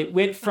it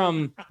went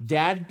from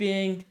dad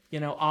being,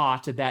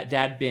 to that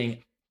dad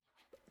being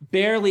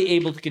barely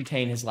able to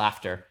contain his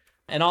laughter,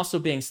 and also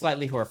being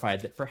slightly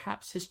horrified that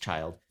perhaps his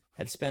child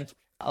had spent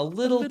a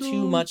little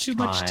too much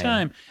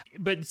time.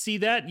 But see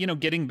that,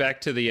 getting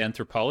back to the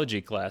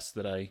anthropology class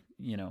that I,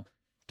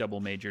 double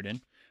majored in,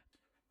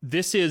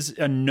 this is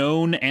a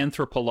known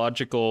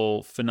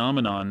anthropological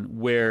phenomenon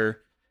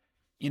where,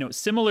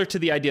 similar to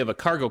the idea of a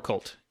cargo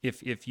cult,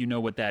 if you know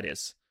what that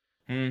is.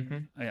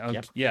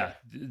 Yep. Yeah.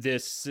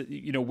 This,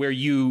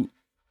 where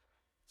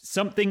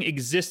something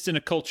exists in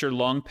a culture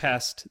long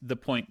past the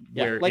point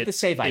where like the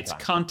save icon. Its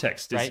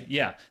context is,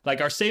 right?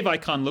 Like our save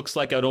icon looks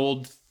like an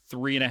old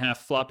 3.5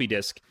 floppy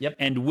disk,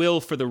 and will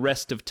for the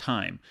rest of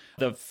time.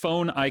 The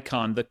phone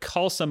icon, the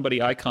call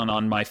somebody icon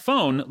on my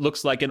phone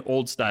looks like an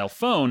old style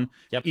phone,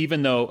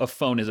 even though a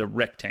phone is a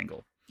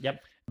rectangle.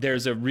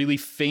 There's a really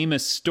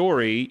famous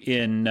story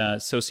in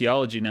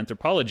sociology and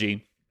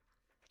anthropology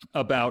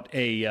about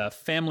a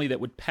family that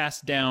would pass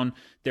down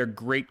their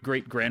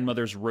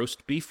great-great-grandmother's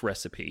roast beef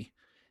recipe.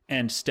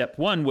 And step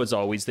one was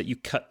always that you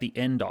cut the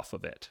end off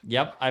of it.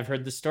 I've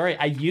heard the story.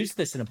 I used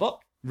this in a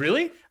book.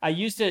 Really? I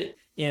used it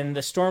in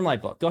the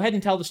Stormlight book. Go ahead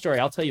and tell the story.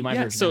 I'll tell you my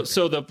version.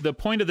 So the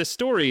point of the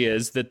story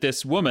is that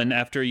this woman,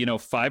 after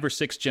 5 or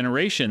 6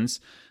 generations,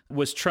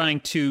 was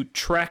trying to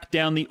track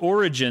down the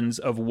origins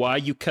of why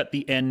you cut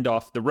the end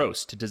off the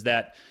roast. Does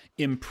that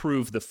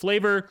improve the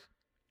flavor?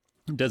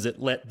 Does it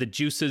let the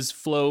juices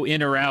flow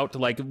in or out?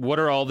 Like, what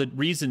are all the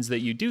reasons that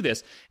you do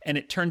this? And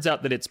it turns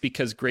out that it's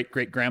because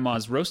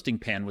great-great-grandma's roasting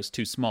pan was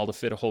too small to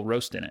fit a whole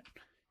roast in it.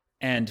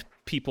 And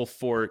people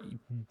for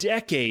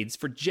decades,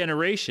 for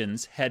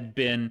generations, had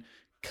been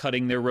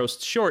cutting their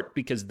roasts short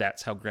because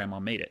that's how grandma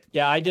made it.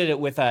 Yeah, I did it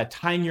with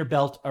tying your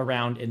belt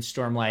around in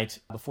Stormlight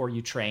before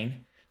you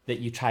train, that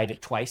you tied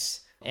it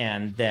twice,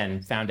 and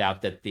then found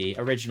out that the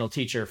original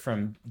teacher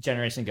from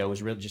generation ago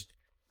was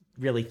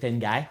really thin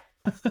guy.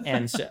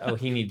 And so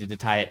he needed to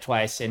tie it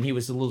twice, and he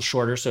was a little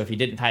shorter, so if he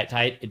didn't tie it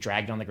tight, it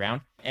dragged on the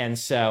ground. And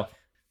so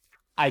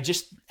I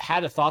just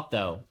had a thought,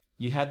 though,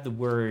 You had the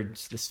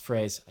words, this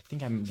phrase, I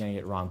think I'm getting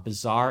it wrong,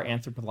 bizarre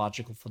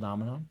anthropological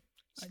phenomenon.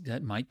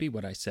 That might be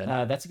what I said.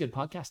 That's a good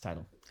podcast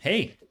title.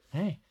 Hey,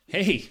 we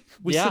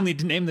Yeah. still need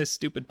to name this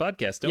stupid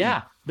podcast, don't we?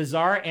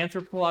 Bizarre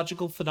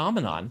anthropological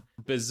phenomenon.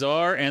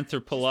 Bizarre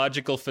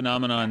anthropological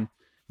phenomenon,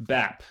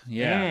 BAP.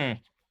 Yeah,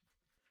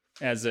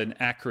 as an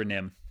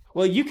acronym.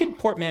 Well, you could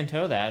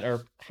portmanteau that,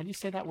 or how do you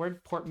say that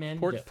word?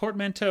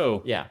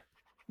 Portmanteau. Yeah.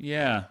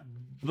 Yeah.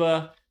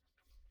 The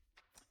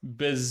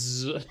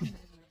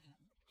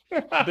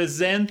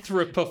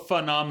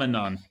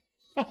Byzanthropophenomenon.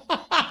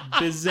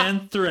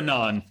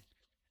 Byzanthronon.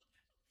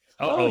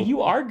 Oh,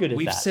 you are good at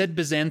We've that. said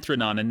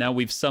Byzanthronon, and now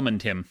we've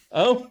summoned him.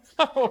 Oh,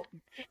 no.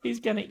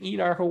 He's going to eat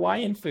our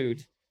Hawaiian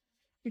food.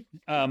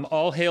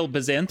 All Hail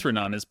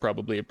Byzanthronon is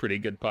probably a pretty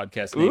good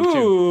podcast name,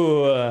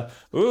 too.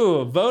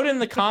 Ooh, vote in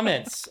the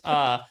comments.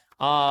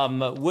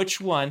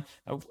 Which one?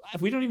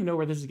 We don't even know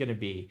where this is going to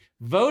be.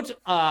 Vote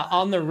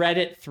on the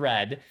Reddit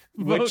thread.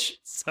 Vote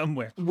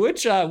somewhere.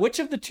 Which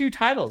of the two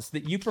titles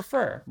that you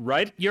prefer?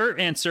 Write your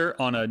answer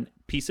on a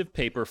piece of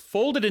paper,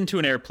 fold it into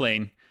an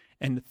airplane,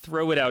 and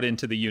throw it out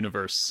into the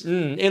universe.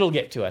 It'll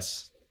get to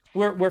us.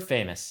 We're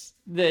famous.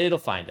 It'll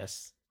find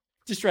us.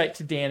 Just write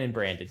to Dan and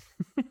Brandon.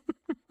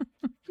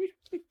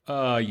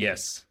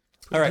 Yes.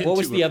 All right. What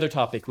was the other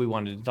topic we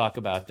wanted to talk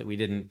about that we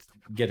didn't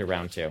get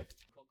around to?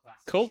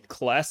 Cult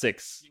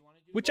classics,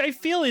 which I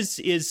feel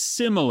is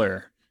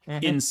similar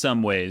in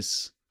some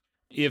ways,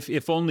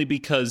 if only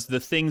because the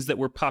things that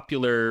were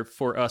popular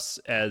for us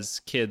as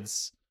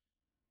kids,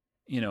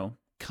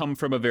 come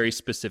from a very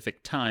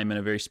specific time and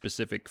a very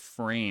specific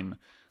frame.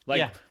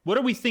 Like, what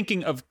are we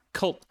thinking of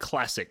cult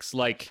classics?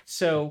 Like,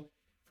 so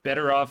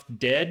Better Off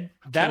Dead?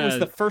 That was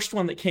the first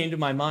one that came to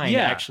my mind,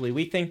 Yeah. actually.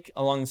 We think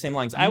along the same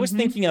lines. I was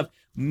thinking of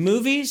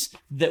movies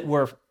that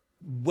were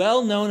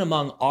well known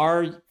among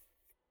our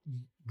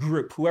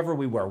group, whoever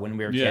we were when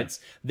we were kids,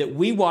 that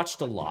we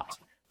watched a lot,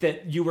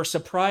 that you were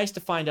surprised to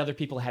find other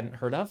people hadn't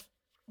heard of.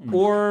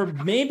 Or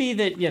maybe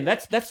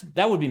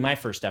that would be my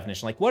first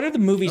definition. Like, what are the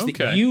movies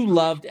that you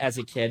loved as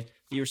a kid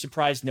that you were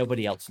surprised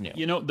nobody else knew?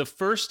 The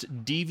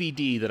first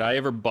DVD that I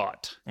ever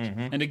bought,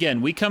 and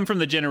again, we come from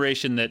the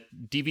generation that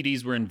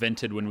DVDs were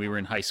invented when we were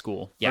in high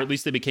school, or at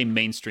least they became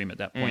mainstream at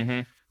that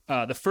point.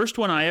 The first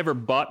one I ever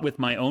bought with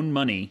my own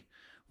money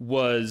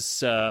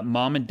was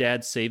Mom and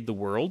Dad Saved the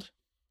World.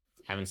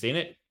 Haven't seen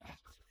it.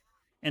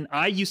 And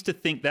I used to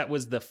think that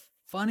was the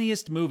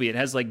funniest movie. It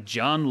has like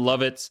John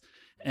Lovitz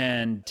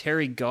and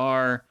Terry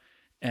Garr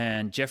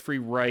and Jeffrey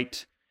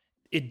Wright.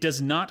 It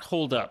does not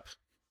hold up.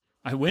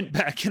 I went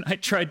back and I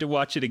tried to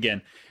watch it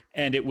again,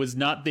 and it was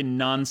not the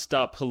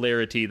nonstop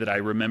hilarity that I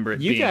remember it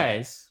being. You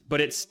guys.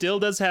 But it still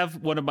does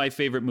have one of my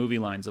favorite movie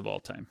lines of all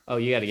time. Oh,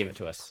 you got to give it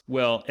to us.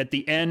 Well, at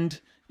the end,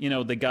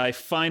 the guy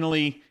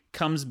finally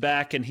comes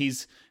back and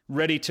he's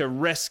ready to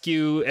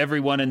rescue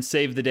everyone and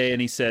save the day. And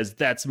he says,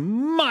 "That's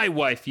my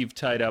wife you've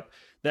tied up.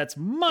 That's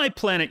my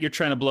planet you're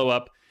trying to blow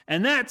up.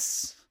 And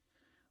that's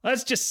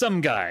just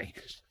some guy."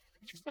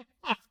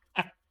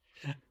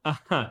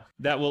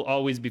 That will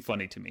always be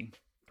funny to me.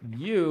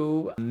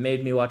 You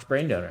made me watch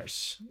Brain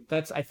Donors.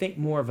 That's, I think,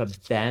 more of a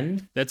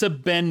Ben. That's a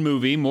Ben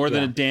movie more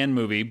than a Dan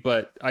movie,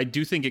 but I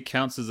do think it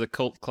counts as a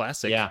cult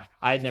classic. Yeah,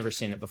 I'd never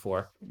seen it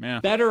before.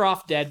 Yeah. Better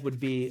Off Dead would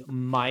be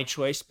my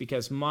choice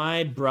because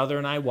my brother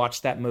and I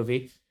watched that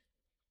movie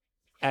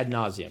ad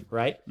nauseum,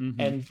 right?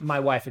 And my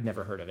wife had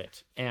never heard of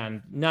it,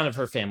 and none of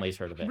her family's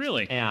heard of it.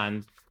 Really?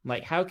 And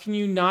like, how can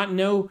you not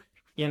know?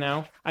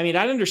 I mean,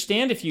 I'd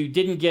understand if you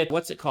didn't get,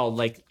 what's it called,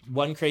 like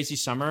One Crazy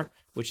Summer,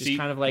 which is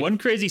kind of like One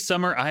Crazy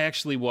Summer. I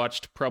actually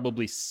watched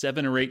probably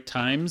 7 or 8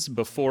 times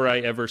before I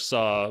ever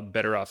saw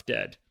Better Off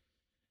Dead.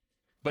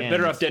 But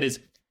Better Off Dead is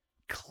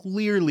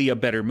clearly a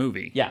better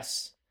movie.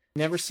 Yes.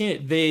 Never seen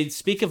it. They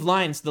speak of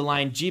lines. The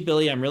line, "Gee,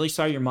 Billy, I'm really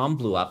sorry your mom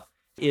blew up,"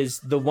 is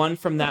the one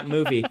from that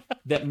movie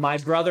that my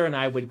brother and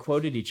I would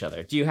quote at each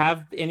other. Do you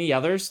have any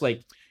others?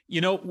 Like,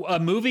 a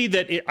movie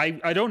that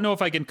I don't know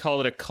if I can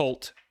call it a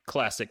cult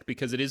classic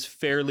because it is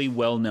fairly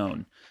well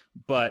known,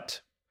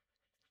 but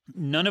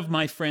none of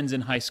my friends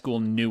in high school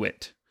knew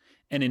it.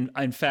 And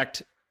in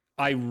fact,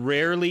 I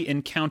rarely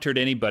encountered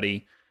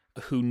anybody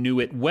who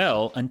knew it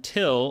well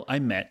until I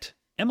met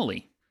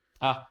Emily.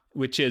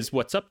 Which is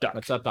What's Up, Doc?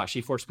 What's Up, Doc? She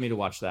forced me to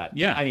watch that.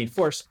 Yeah. I mean,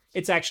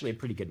 it's actually a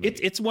pretty good movie.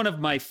 It's one of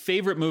my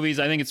favorite movies.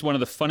 I think it's one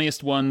of the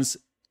funniest ones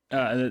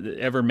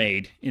ever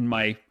made, in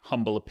my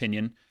humble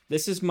opinion.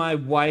 This is my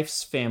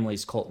wife's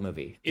family's cult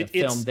movie. The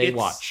film they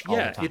watch all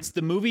the time. It's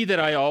the movie that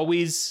I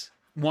always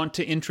want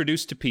to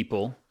introduce to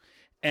people.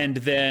 And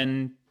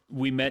then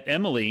we met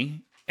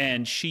Emily,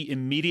 and she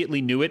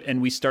immediately knew it,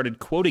 and we started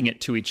quoting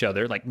it to each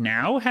other, like,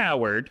 "Now,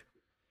 Howard."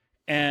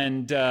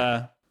 And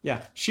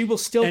she will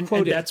still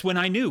quote it. That's when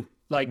I knew,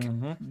 like,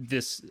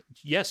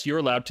 yes, you're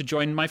allowed to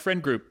join my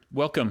friend group.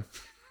 Welcome.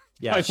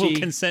 Yeah, I will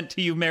consent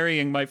to you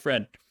marrying my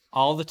friend.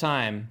 All the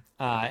time.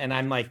 And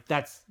I'm like,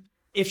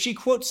 if she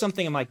quotes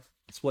something, I'm like,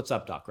 "It's What's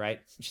Up, Doc,"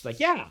 right? And she's like,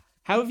 "Yeah.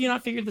 How have you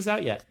not figured this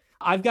out yet?"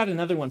 I've got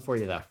another one for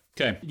you, though.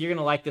 Okay. You're going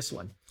to like this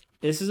one.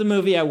 This is a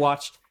movie I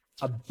watched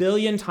a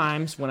billion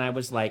times when I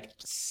was like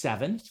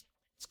 7.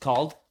 It's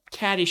called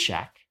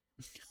Caddyshack.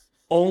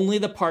 Only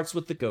the parts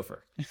with the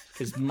gopher.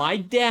 Because my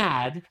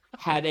dad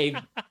had a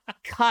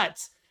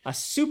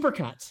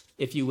supercut,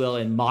 if you will,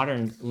 in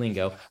modern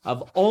lingo,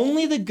 of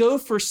only the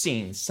gopher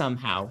scenes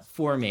somehow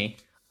for me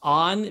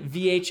on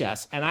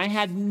VHS. And I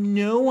had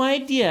no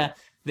idea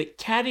that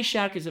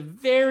Caddyshack is a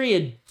very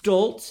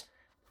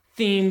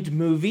adult-themed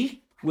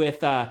movie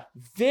with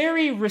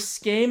very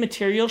risque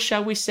material,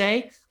 shall we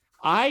say.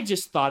 I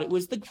just thought it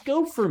was the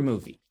gopher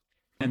movie.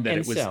 And that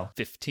it was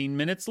 15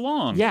 minutes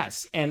long.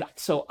 Yes. And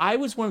so I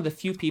was one of the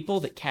few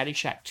people that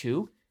Caddyshack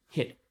 2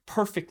 hit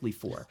perfectly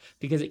for,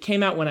 because it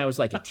came out when I was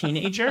like a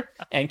teenager.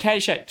 And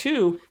Caddyshack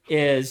 2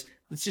 is,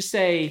 let's just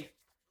say,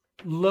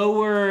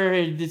 lower,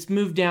 it's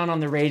moved down on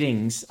the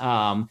ratings,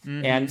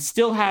 and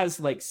still has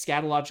like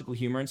scatological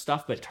humor and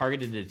stuff, but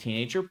targeted at a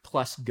teenager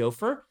plus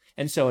gopher.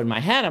 And so in my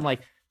head, I'm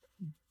like,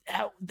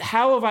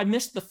 how have I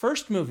missed the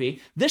first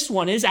movie? This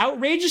one is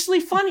outrageously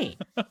funny.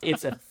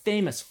 It's a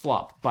famous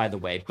flop, by the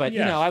way. But, you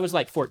know, I was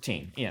like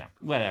 14,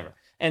 whatever.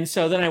 And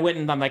so then I went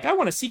and I'm like, I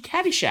want to see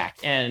Caddyshack.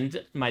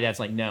 And my dad's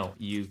like, no,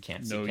 you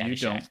can't see Caddyshack. No, you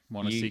don't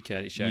want to see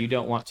Caddyshack. You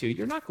don't want to.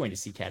 You're not going to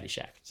see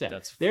Caddyshack.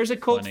 So there's a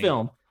cult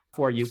film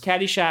for you.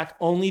 Caddyshack,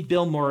 only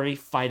Bill Murray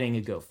fighting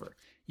a gopher.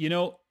 You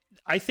know,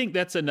 I think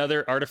that's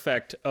another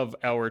artifact of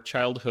our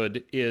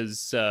childhood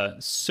is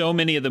so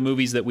many of the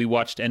movies that we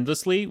watched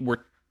endlessly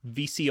were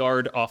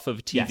VCR'd off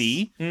of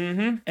TV.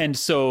 Yes. And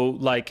so,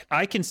 like,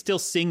 I can still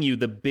sing you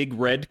the Big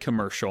Red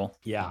commercial.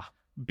 Yeah.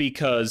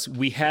 Because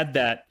we had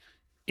that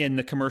in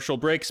the commercial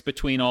breaks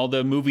between all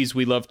the movies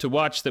we loved to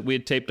watch that we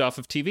had taped off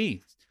of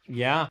TV.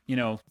 Yeah. You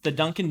know, the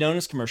Dunkin'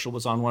 Donuts commercial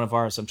was on one of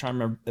ours. I'm trying to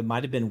remember. It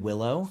might have been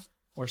Willow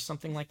or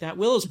something like that.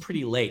 Willow's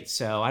pretty late,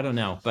 so I don't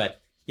know.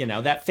 But, you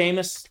know, that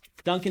famous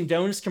Dunkin'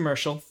 Donuts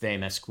commercial,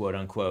 famous quote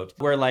unquote,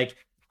 where like,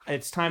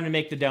 it's time to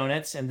make the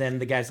donuts. And then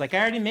the guy's like, I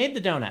already made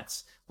the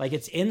donuts. Like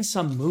it's in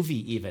some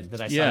movie even that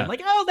I saw. I'm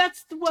like, oh,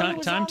 that's the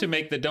one. Time to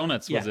make the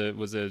donuts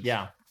was a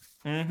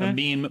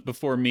meme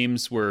before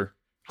memes were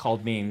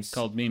called memes.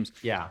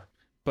 Yeah.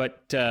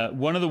 But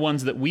one of the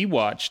ones that we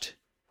watched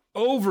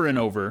over and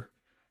over,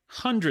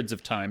 hundreds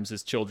of times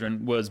as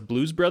children, was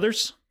Blues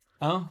Brothers.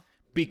 Oh.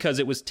 Because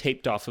it was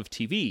taped off of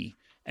TV.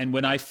 And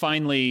when I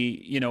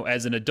finally, you know,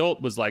 as an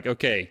adult was like,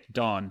 okay,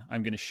 Dawn,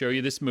 I'm going to show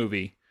you this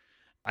movie,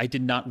 I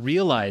did not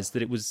realize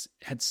that it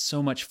had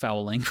so much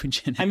foul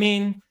language in it. I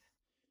mean,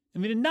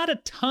 not a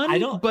ton. I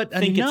don't but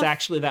think enough. It's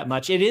actually that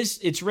much.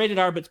 It's rated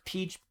R, but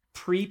it's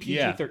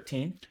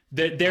pre-PG-13.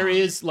 There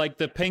is like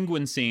the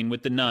penguin scene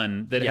with the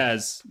nun that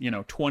has,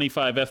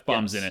 25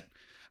 F-bombs in it.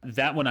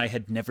 That one I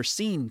had never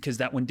seen because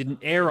that one didn't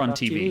air on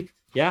TV.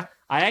 Yeah.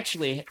 I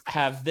actually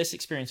have this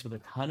experience with a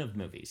ton of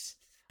movies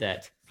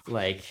that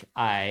like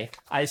I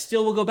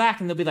still will go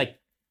back and they'll be like,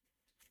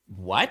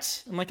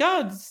 what? I'm like,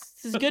 oh, this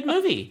is a good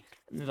movie.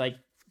 And they're like,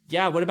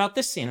 yeah, what about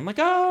this scene? I'm like,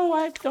 oh,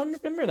 I don't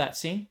remember that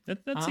scene.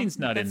 That scene's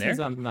not in there.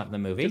 Not in the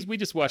movie. Because we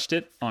just watched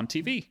it on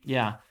TV.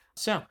 Yeah.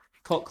 So,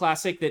 cult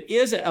classic that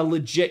is a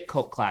legit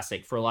cult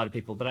classic for a lot of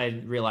people, but I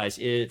didn't realize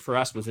it for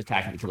us was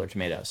Attack of the Killer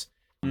Tomatoes.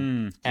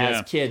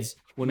 As kids,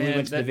 when we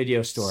went to the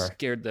video store.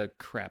 Scared the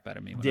crap out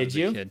of me when I was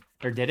a kid.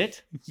 Or did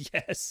it?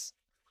 Yes.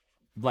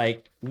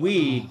 Like,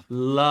 we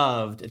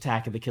loved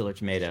Attack of the Killer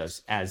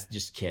Tomatoes as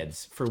just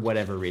kids for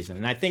whatever reason.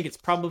 And I think it's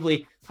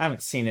probably, I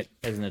haven't seen it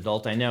as an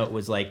adult. I know it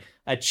was like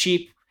a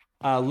cheap,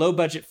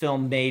 low-budget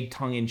film made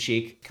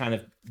tongue-in-cheek, kind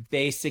of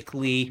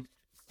basically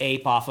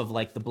ape off of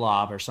like The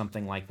Blob or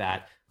something like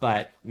that.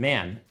 But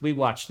man, we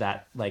watched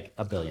that like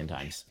a billion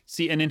times.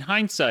 See, and in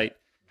hindsight,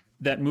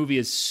 that movie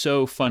is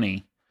so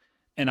funny.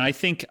 And I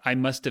think I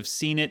must have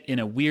seen it in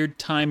a weird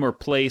time or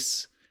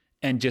place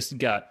and just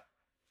got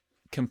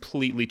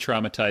completely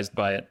traumatized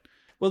by it.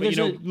 Well, but,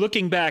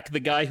 looking back, the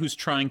guy who's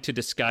trying to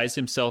disguise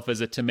himself as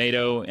a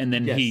tomato and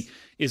then he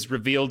is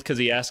revealed because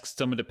he asks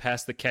someone to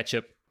pass the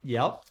ketchup.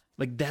 Yep.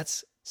 Like,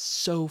 that's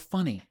so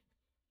funny.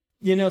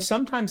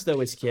 Sometimes,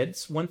 though, as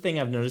kids, one thing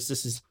I've noticed,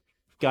 this has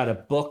got a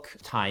book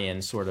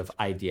tie-in sort of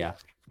idea.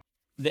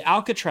 The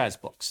Alcatraz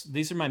books,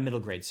 these are my middle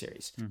grade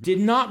series, did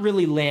not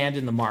really land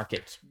in the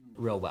market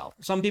real well.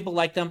 Some people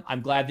like them.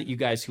 I'm glad that you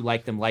guys who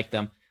like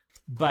them.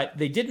 But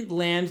they didn't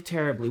land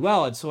terribly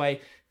well. And so I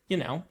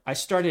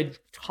started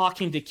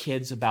talking to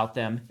kids about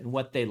them and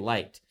what they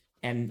liked.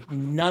 And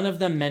none of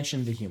them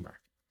mentioned the humor.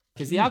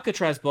 Because the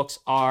Alcatraz books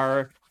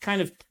are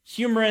kind of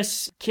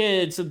humorous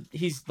kids.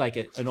 He's like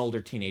an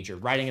older teenager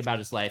writing about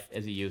his life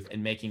as a youth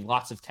and making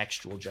lots of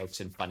textual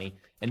jokes and funny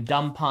and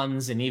dumb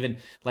puns and even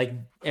like,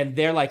 and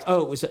they're like,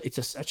 oh,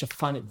 it's such a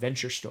fun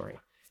adventure story.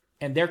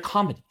 And they're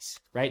comedies,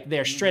 right?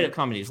 They're straight up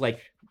comedies. Like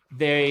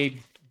they're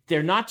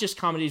not just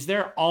comedies.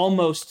 They're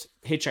almost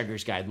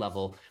Hitchhiker's Guide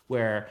level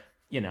where,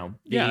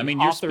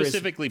 you're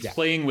specifically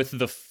playing with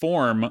the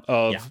form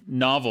of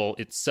novel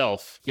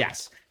itself.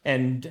 Yes.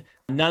 And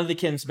none of the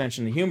kids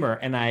mentioned the humor.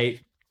 And I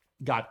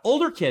got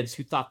older kids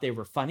who thought they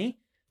were funny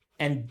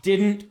and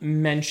didn't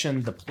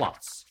mention the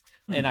plots.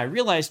 And I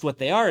realized what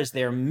they are is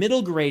they're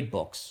middle grade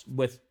books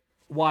with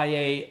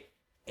YA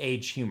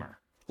age humor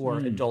or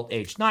adult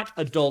age, not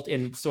adult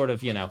in sort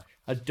of,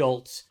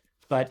 adult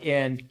But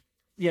in,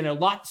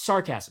 lot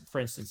sarcasm,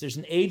 for instance, there's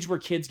an age where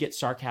kids get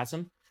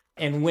sarcasm.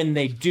 And when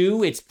they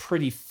do, it's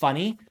pretty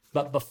funny.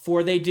 But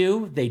before they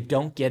do, they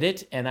don't get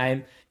it.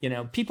 And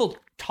people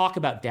talk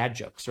about dad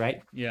jokes,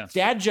 right? Yeah.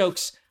 Dad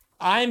jokes,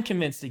 I'm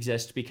convinced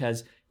exist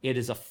because it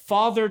is a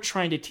father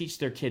trying to teach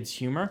their kids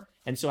humor.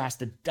 And so has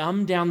to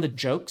dumb down the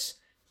jokes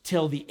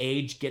till the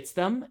age gets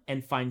them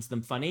and finds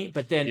them funny.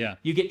 But then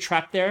you get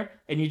trapped there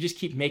and you just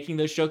keep making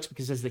those jokes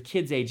because as the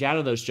kids age out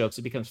of those jokes,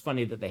 it becomes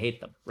funny that they hate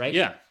them, right?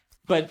 Yeah.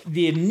 But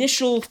the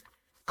initial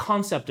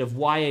concept of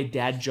why a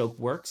dad joke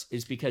works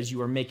is because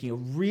you are making a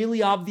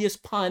really obvious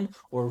pun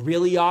or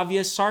really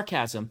obvious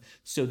sarcasm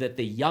so that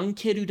the young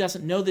kid who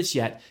doesn't know this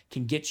yet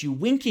can get you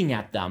winking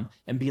at them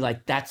and be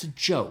like, that's a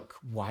joke.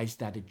 Why is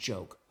that a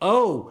joke?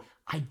 Oh,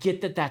 I get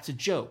that that's a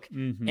joke.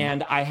 Mm-hmm.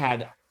 And I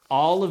had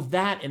all of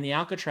that in the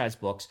Alcatraz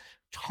books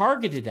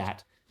targeted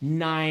at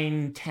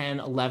 9, 10,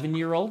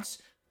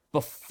 11-year-olds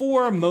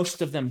before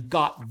most of them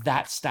got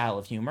that style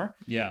of humor.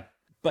 Yeah.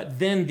 But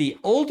then the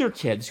older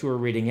kids who are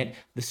reading it,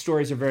 the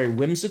stories are very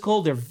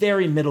whimsical. They're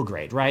very middle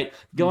grade, right?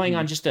 Going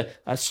on just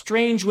a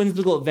strange,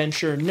 whimsical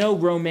adventure, no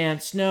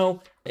romance,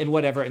 and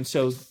whatever. And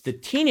so the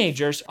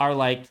teenagers are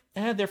like,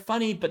 they're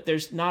funny, but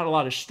there's not a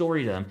lot of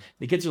story to them.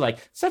 The kids are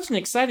like, such an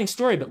exciting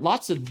story, but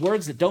lots of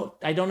words that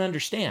I don't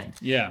understand.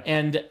 Yeah.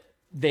 And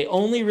they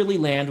only really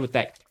land with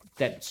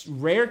that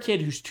rare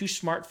kid who's too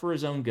smart for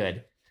his own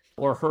good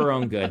or her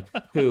own good,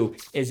 who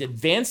is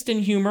advanced in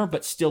humor,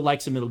 but still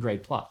likes a middle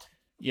grade plot.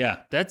 Yeah,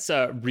 that's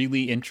a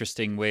really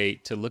interesting way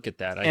to look at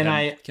that. I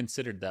hadn't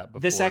considered that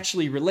before. This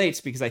actually relates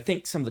because I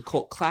think some of the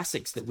cult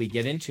classics that we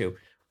get into,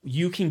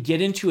 you can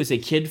get into as a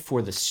kid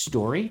for the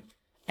story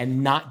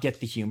and not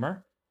get the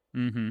humor.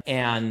 Mm-hmm.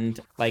 And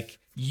like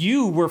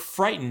you were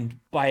frightened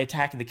by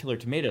Attack of the Killer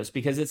Tomatoes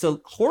because it's a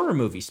horror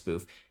movie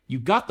spoof. You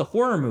got the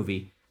horror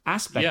movie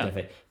aspect of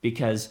it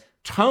because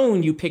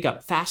tone you pick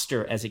up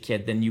faster as a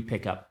kid than you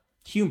pick up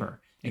humor.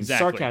 And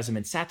sarcasm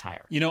and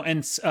satire.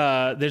 And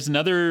there's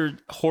another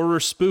horror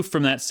spoof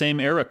from that same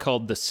era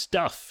called The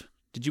Stuff.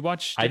 Did you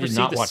watch? I did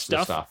not watch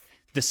The Stuff.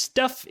 The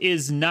Stuff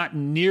is not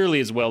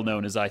nearly as well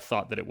known as I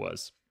thought that it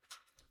was.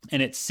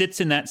 And it sits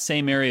in that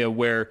same area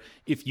where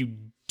if you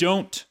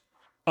don't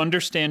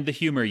understand the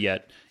humor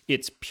yet,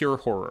 it's pure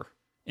horror.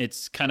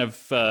 It's kind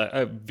of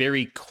a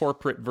very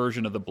corporate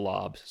version of The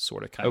Blob,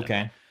 sort of kind of.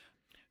 Okay.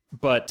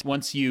 But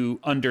once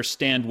you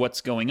understand what's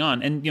going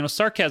on, and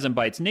sarcasm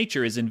by its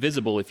nature is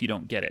invisible if you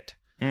don't get it.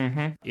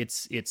 Mm-hmm.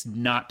 It's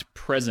not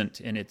present,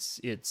 and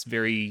it's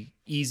very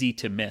easy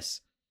to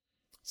miss.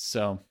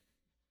 So,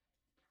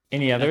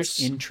 any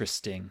others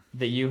interesting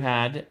that you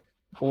had,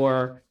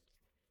 or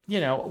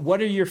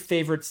what are your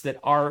favorites that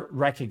are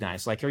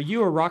recognized? Like, are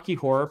you a Rocky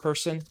Horror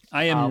person?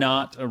 I am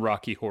not a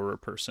Rocky Horror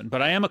person,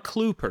 but I am a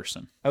Clue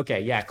person.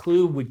 Okay, yeah,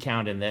 Clue would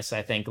count in this.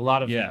 I think a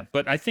lot of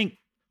but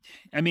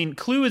I mean,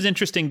 Clue is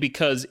interesting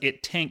because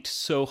it tanked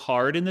so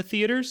hard in the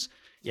theaters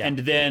and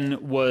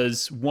then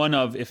was one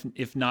of,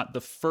 if not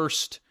the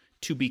first,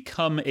 to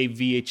become a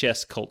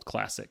VHS cult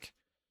classic.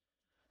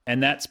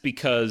 And that's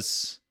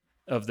because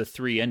of the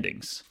 3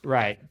 endings.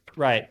 Right.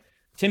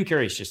 Tim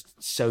Curry's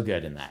just so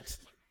good in that.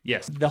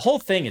 Yes. The whole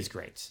thing is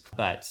great.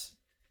 But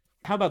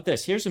how about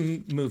this? Here's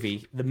a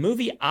movie. The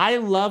movie I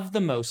love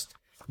the most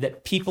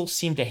that people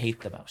seem to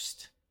hate the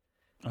most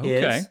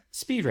is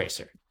Speed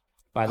Racer.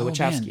 By the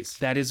Wachowskis.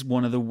 Man, that is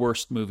one of the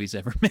worst movies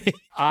ever made.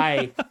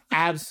 I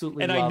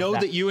absolutely love it. And I know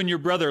that you and your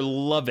brother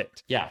love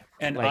it. Yeah.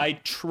 And I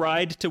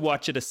tried to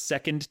watch it a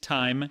second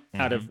time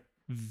out of,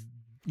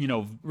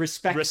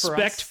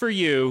 respect for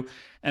you.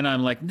 And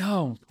I'm like,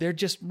 no, they're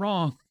just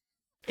wrong.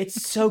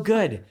 It's so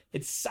good.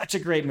 It's such a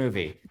great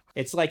movie.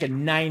 It's like a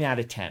 9 out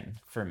of 10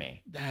 for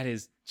me. That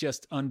is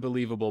just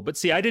unbelievable. But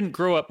see, I didn't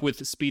grow up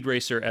with Speed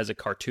Racer as a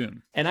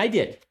cartoon. And I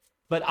did.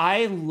 But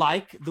I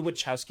like the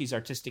Wachowskis'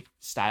 artistic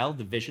style,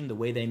 the vision, the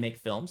way they make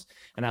films,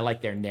 and I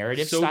like their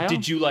narrative style. So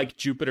did you like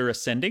Jupiter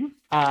Ascending?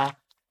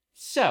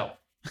 So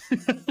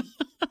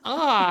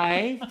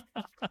I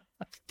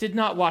did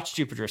not watch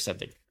Jupiter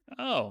Ascending.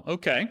 Oh,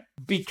 okay.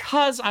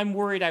 Because I'm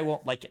worried I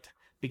won't like it.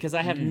 Because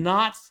I have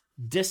not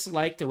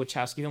disliked a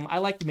Wachowski film. I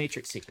like the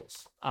Matrix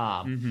sequels.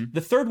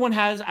 The third one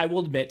has, I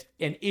will admit,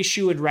 an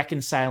issue in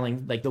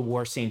reconciling like the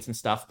war scenes and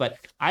stuff. But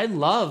I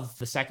love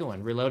the second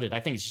one, Reloaded. I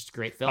think it's just a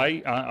great film.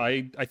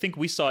 I think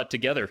we saw it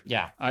together.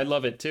 Yeah, I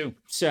love it too.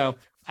 So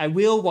I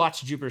will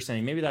watch Jupiter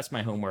Ascending. Maybe that's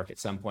my homework at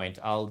some point.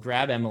 I'll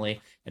grab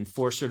Emily and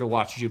force her to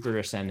watch Jupiter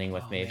Ascending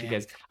with me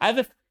because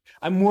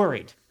I'm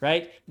worried.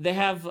 Right? They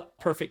have a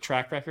perfect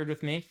track record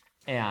with me,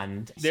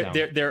 and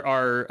there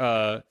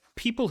are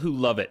people who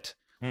love it.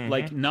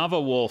 Like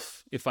Nava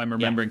Wolf, if I'm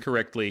remembering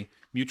correctly,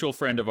 mutual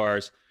friend of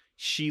ours,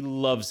 she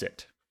loves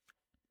it.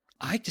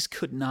 I just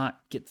could not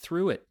get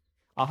through it.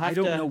 I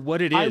don't know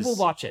what it is. I will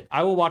watch it.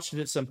 I will watch it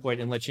at some point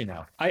and let you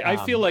know. I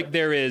feel like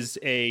there is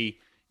you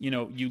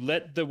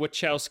let the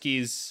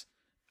Wachowskis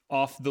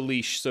off the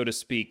leash, so to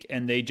speak,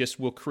 and they just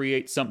will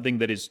create something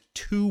that is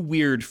too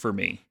weird for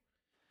me.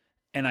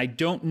 And I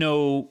don't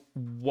know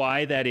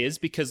why that is,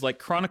 because like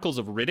Chronicles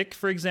of Riddick,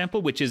 for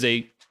example, which is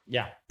a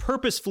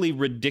purposefully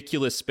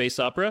ridiculous space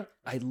opera,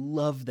 I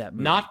love that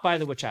movie. Not by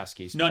the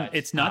Wachowskis.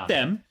 It's not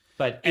them.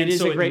 But it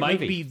is a great movie. It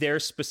might be their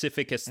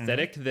specific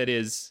aesthetic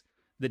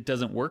that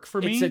doesn't work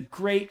for me. It's a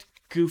great,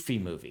 goofy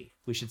movie,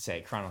 we should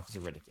say, Chronicles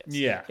of Riddick.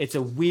 Yeah. It's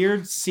a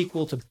weird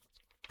sequel to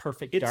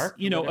Perfect Dark.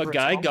 You know, a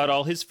guy got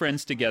all his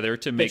friends together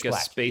to make a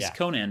Space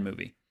Conan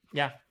movie.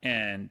 Yeah.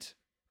 And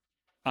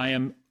I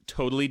am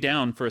totally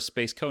down for a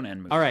Space Conan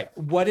movie. All right.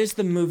 What is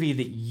the movie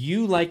that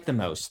you like the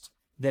most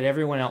that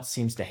everyone else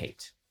seems to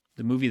hate?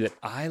 The movie that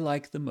I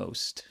like the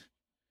most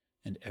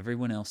and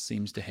everyone else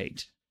seems to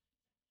hate.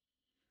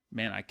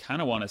 Man, I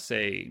kind of want to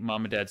say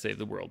Mom and Dad Save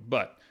the World,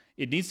 but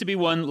it needs to be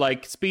one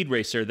like Speed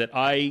Racer that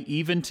I,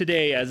 even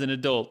today as an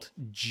adult,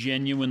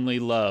 genuinely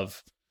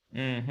love.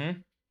 Mm-hmm.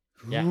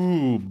 Yeah.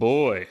 Ooh,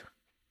 boy.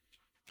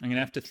 I'm going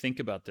to have to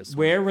think about this.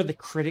 Where were the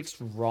critics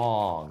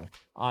wrong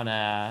on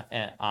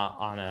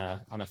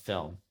a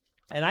film?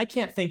 And I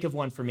can't think of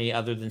one for me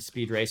other than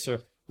Speed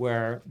Racer,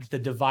 where the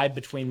divide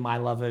between my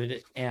love of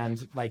it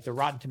and like the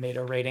Rotten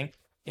Tomato rating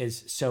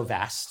is so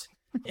vast.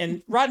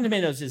 And Rotten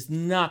Tomatoes is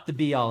not the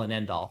be all and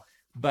end all,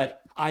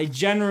 but I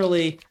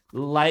generally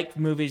like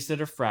movies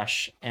that are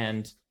fresh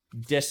and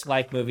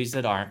dislike movies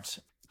that aren't,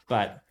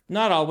 but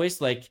not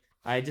always. Like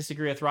I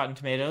disagree with Rotten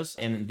Tomatoes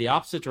in the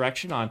opposite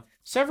direction on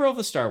several of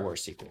the Star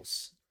Wars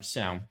sequels.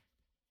 So,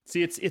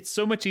 see, it's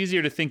so much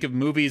easier to think of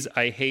movies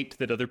I hate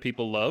that other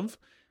people love,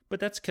 but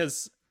that's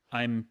because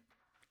I'm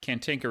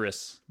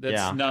cantankerous.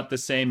 That's not the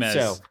same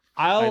as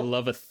I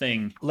love a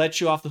thing. Let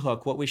you off the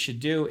hook. What we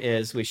should do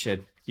is you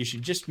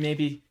should just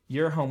maybe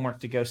your homework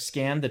to go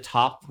scan the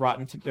top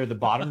the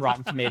bottom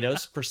Rotten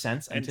Tomatoes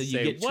percents until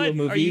you get to a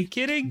movie. Are you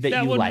kidding?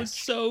 That one was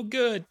so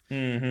good.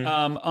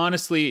 Mm-hmm.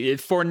 Honestly,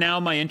 for now,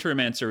 my interim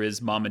answer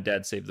is Mom and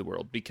Dad Save the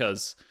World,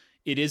 because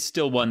it is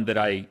still one that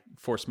I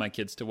force my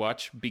kids to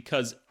watch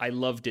because I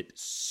loved it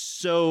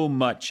so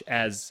much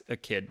as a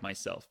kid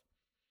myself.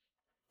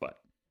 But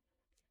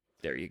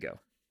there you go.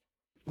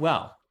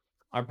 Well,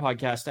 our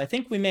podcast, I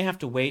think we may have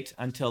to wait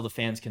until the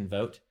fans can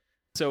vote.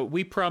 So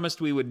we promised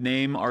we would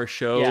name our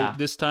show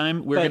this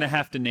time. We're going to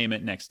have to name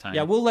it next time.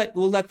 Yeah, we'll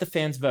let the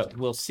fans vote.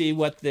 We'll see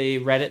what the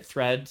Reddit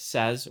thread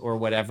says or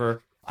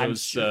whatever.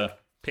 Those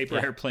paper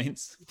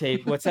airplanes.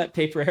 What's that?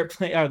 Paper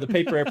airplane? Or the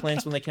paper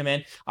airplanes when they come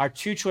in. Our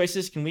two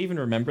choices, can we even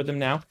remember them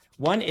now?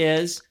 One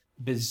is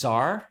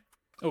bizarre.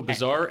 Oh,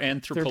 bizarre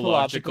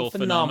anthropological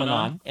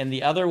phenomenon. And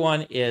the other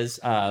one is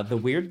the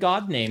weird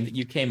god name that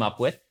you came up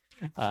with.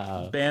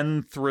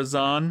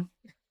 Banthrazon.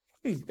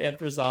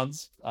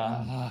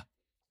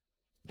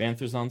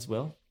 Banthrazon's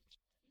will.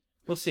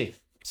 We'll see.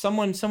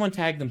 Someone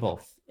tag them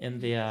both in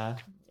the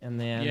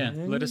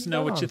let us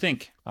know what you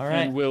think. All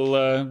right. And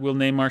we'll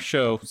name our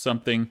show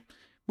something.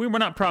 We're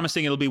not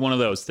promising it'll be one of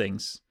those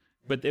things,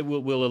 but it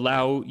will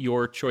allow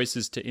your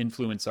choices to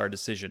influence our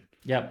decision.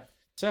 Yep.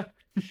 So,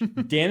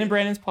 Dan and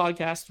Brandon's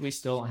podcast, we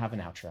still don't have an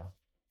outro.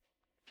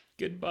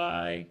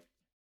 Goodbye.